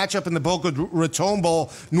Tuesday matchup in the Boca Raton Bowl.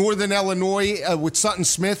 Northern Illinois with Sutton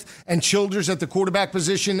Smith and Childers at the quarterback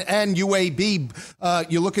position and UAB.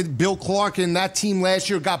 You look at Bill Clark and that team last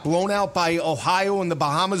year got blown out by Ohio in the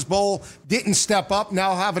Bahamas Bowl. Didn't step up.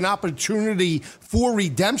 Now have an opportunity for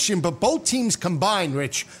redemption. But both teams combined,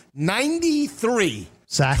 Rich, 93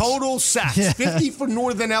 sacks. Total sacks. 50 for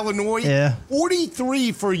Northern Illinois,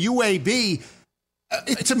 43 for UAB.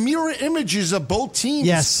 It's a mirror images of both teams.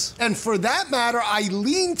 Yes. And for that matter, I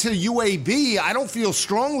lean to UAB. I don't feel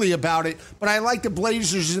strongly about it, but I like the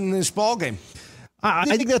Blazers in this ballgame.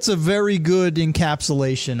 I think that's a very good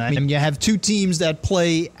encapsulation. I mean, you have two teams that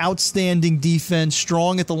play outstanding defense,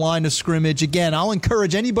 strong at the line of scrimmage. Again, I'll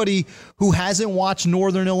encourage anybody who hasn't watched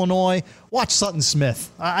Northern Illinois, watch Sutton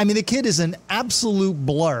Smith. I mean, the kid is an absolute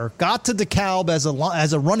blur. Got to DeKalb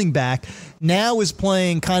as a running back, now is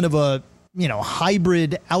playing kind of a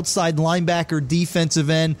hybrid outside linebacker, defensive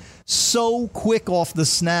end, so quick off the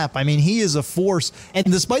snap. I mean, he is a force. And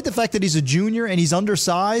despite the fact that he's a junior and he's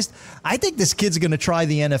undersized, I think this kid's going to try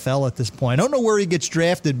the NFL at this point. I don't know where he gets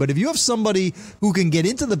drafted, but if you have somebody who can get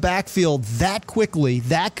into the backfield that quickly,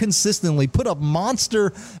 that consistently, put up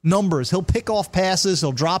monster numbers, he'll pick off passes,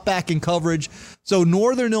 he'll drop back in coverage. So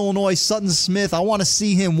Northern Illinois, Sutton Smith, I want to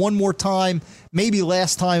see him one more time, maybe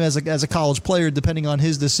last time as a college player, depending on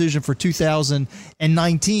his decision for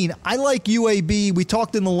 2019. I like UAB. We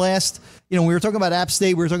talked in the last, we were talking about App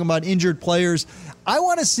State. We were talking about injured players. I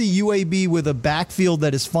want to see UAB with a backfield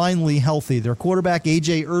that is finally healthy. Their quarterback,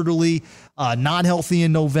 A.J. Erdely, not healthy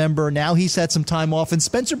in November. Now he's had some time off. And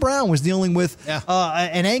Spencer Brown was dealing with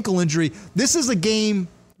an ankle injury. This is a game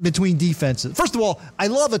between defenses. First of all, I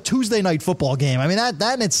love a Tuesday night football game. I mean,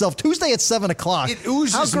 that in itself, Tuesday at 7 o'clock. It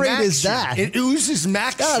oozes How great action. is that? It oozes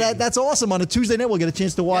action. Yeah, that's awesome. On a Tuesday night, we'll get a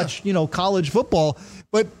chance to watch, college football.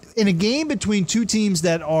 But in a game between two teams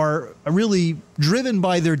that are really driven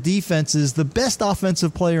by their defenses, the best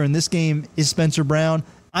offensive player in this game is Spencer Brown.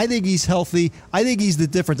 I think he's healthy. I think he's the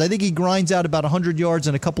difference. I think he grinds out about 100 yards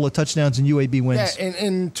and a couple of touchdowns, and UAB wins. Yeah, and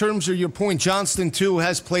in terms of your point, Johnston, too,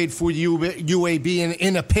 has played for UAB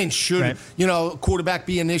in a pinch should, quarterback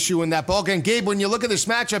be an issue in that ballgame. Gabe, when you look at this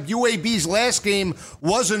matchup, UAB's last game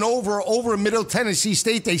wasn't over Middle Tennessee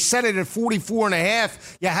State. They set it at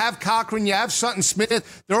 44.5. You have Cochran, you have Sutton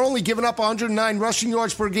Smith. They're only giving up 109 rushing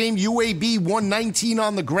yards per game. UAB 119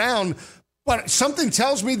 on the ground. But something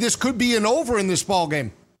tells me this could be an over in this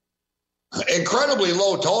ballgame. Incredibly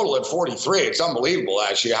low total at 43. It's unbelievable,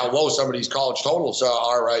 actually, how low some of these college totals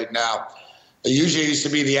are right now. It usually used to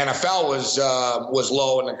be the NFL was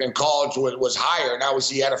low and college was higher. Now we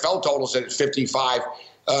see NFL totals at 55,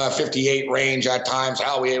 58 range at times.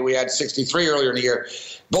 Hell, we had 63 earlier in the year.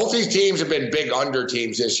 Both these teams have been big under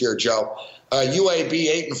teams this year, Joe.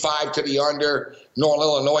 UAB 8-5 to the under. Northern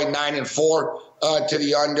Illinois 9-4 to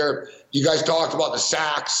the under. You guys talked about the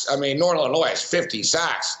sacks. I mean, Northern Illinois has 50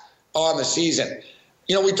 sacks on the season.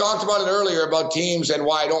 We talked about it earlier about teams and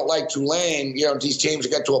why I don't like Tulane. These teams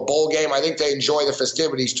that get to a bowl game, I think they enjoy the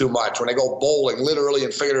festivities too much when they go bowling, literally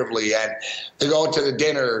and figuratively, and they go to the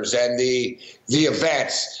dinners and the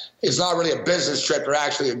events. It's not really a business trip. They're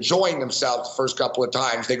actually enjoying themselves the first couple of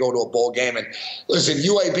times they go to a bowl game. And listen,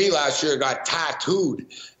 UAB last year got tattooed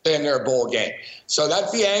in their bowl game. So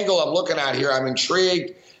that's the angle I'm looking at here. I'm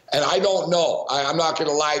intrigued. And I don't know. I'm not going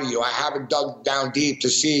to lie to you. I haven't dug down deep to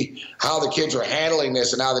see how the kids are handling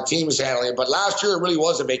this and how the team is handling it. But last year, it really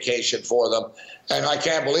was a vacation for them. And I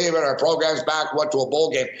can't believe it. Our program's back, went to a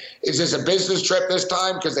bowl game. Is this a business trip this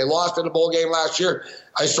time because they lost in a bowl game last year?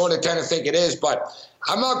 I sort of tend to think it is. But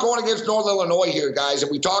I'm not going against Northern Illinois here, guys.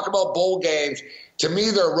 If we talk about bowl games, to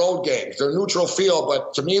me, they're road games. They're neutral field,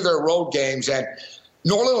 but to me, they're road games. And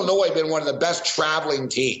Northern Illinois has been one of the best traveling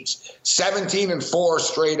teams, 17-4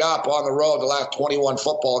 straight up on the road the last 21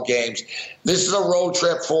 football games. This is a road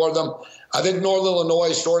trip for them. I think Northern Illinois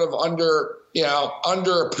is sort of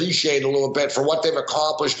underappreciated a little bit for what they've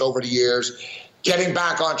accomplished over the years, getting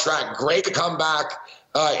back on track. Great comeback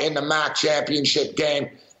in the MAC championship game.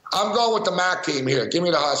 I'm going with the MAC team here. Give me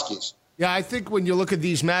the Huskies. Yeah, I think when you look at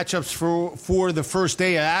these matchups for the first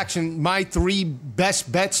day of action, my three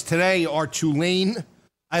best bets today are Tulane,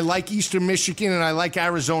 I like Eastern Michigan, and I like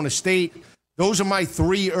Arizona State. Those are my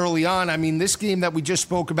three early on. I mean, this game that we just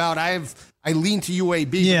spoke about, I lean to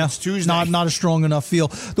UAB. Yeah, it's Tuesday. Not a strong enough feel.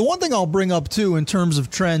 The one thing I'll bring up, too, in terms of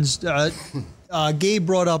trends, Gabe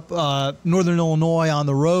brought up Northern Illinois on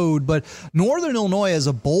the road, but Northern Illinois as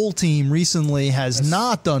a bowl team recently has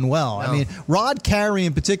not done well. No. I mean, Rod Carey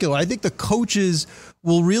in particular, I think the coaches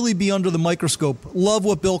will really be under the microscope. Love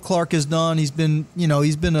what Bill Clark has done. He's been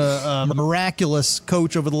a miraculous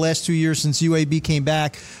coach over the last 2 years since UAB came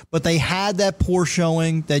back, but they had that poor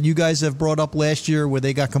showing that you guys have brought up last year where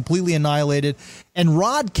they got completely annihilated. And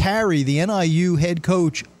Rod Carey, the NIU head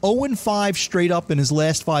coach, 0-5 straight up in his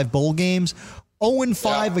last 5 bowl games.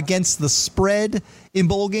 0-5 against the spread in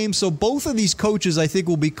bowl games. So both of these coaches, I think,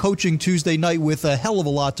 will be coaching Tuesday night with a hell of a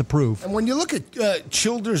lot to prove. And when you look at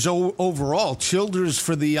Childers overall, Childers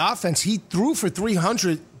for the offense, he threw for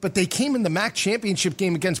 300, but they came in the MAC championship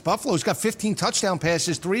game against Buffalo. He's got 15 touchdown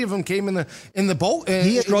passes. 3 of them came in the bowl.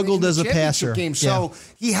 He struggled as a passer. Game. So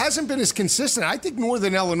he hasn't been as consistent. I think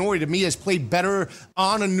Northern Illinois, to me, has played better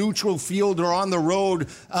on a neutral field or on the road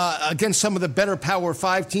against some of the better Power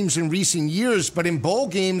 5 teams in recent years. But in bowl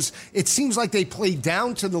games, it seems like they play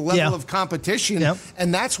down to the level of competition. Yep.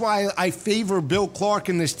 And that's why I favor Bill Clark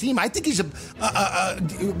in this team. I think he's a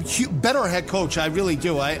better head coach. I really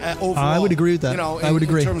do. Overall, I would agree with that. I would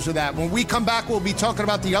agree. terms of that. When we come back, we'll be talking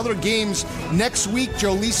about the other games next week.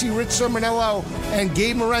 Joe Lisi, Rich Sermonello, and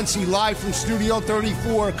Gabe Morency live from Studio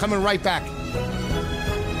 34 coming right back.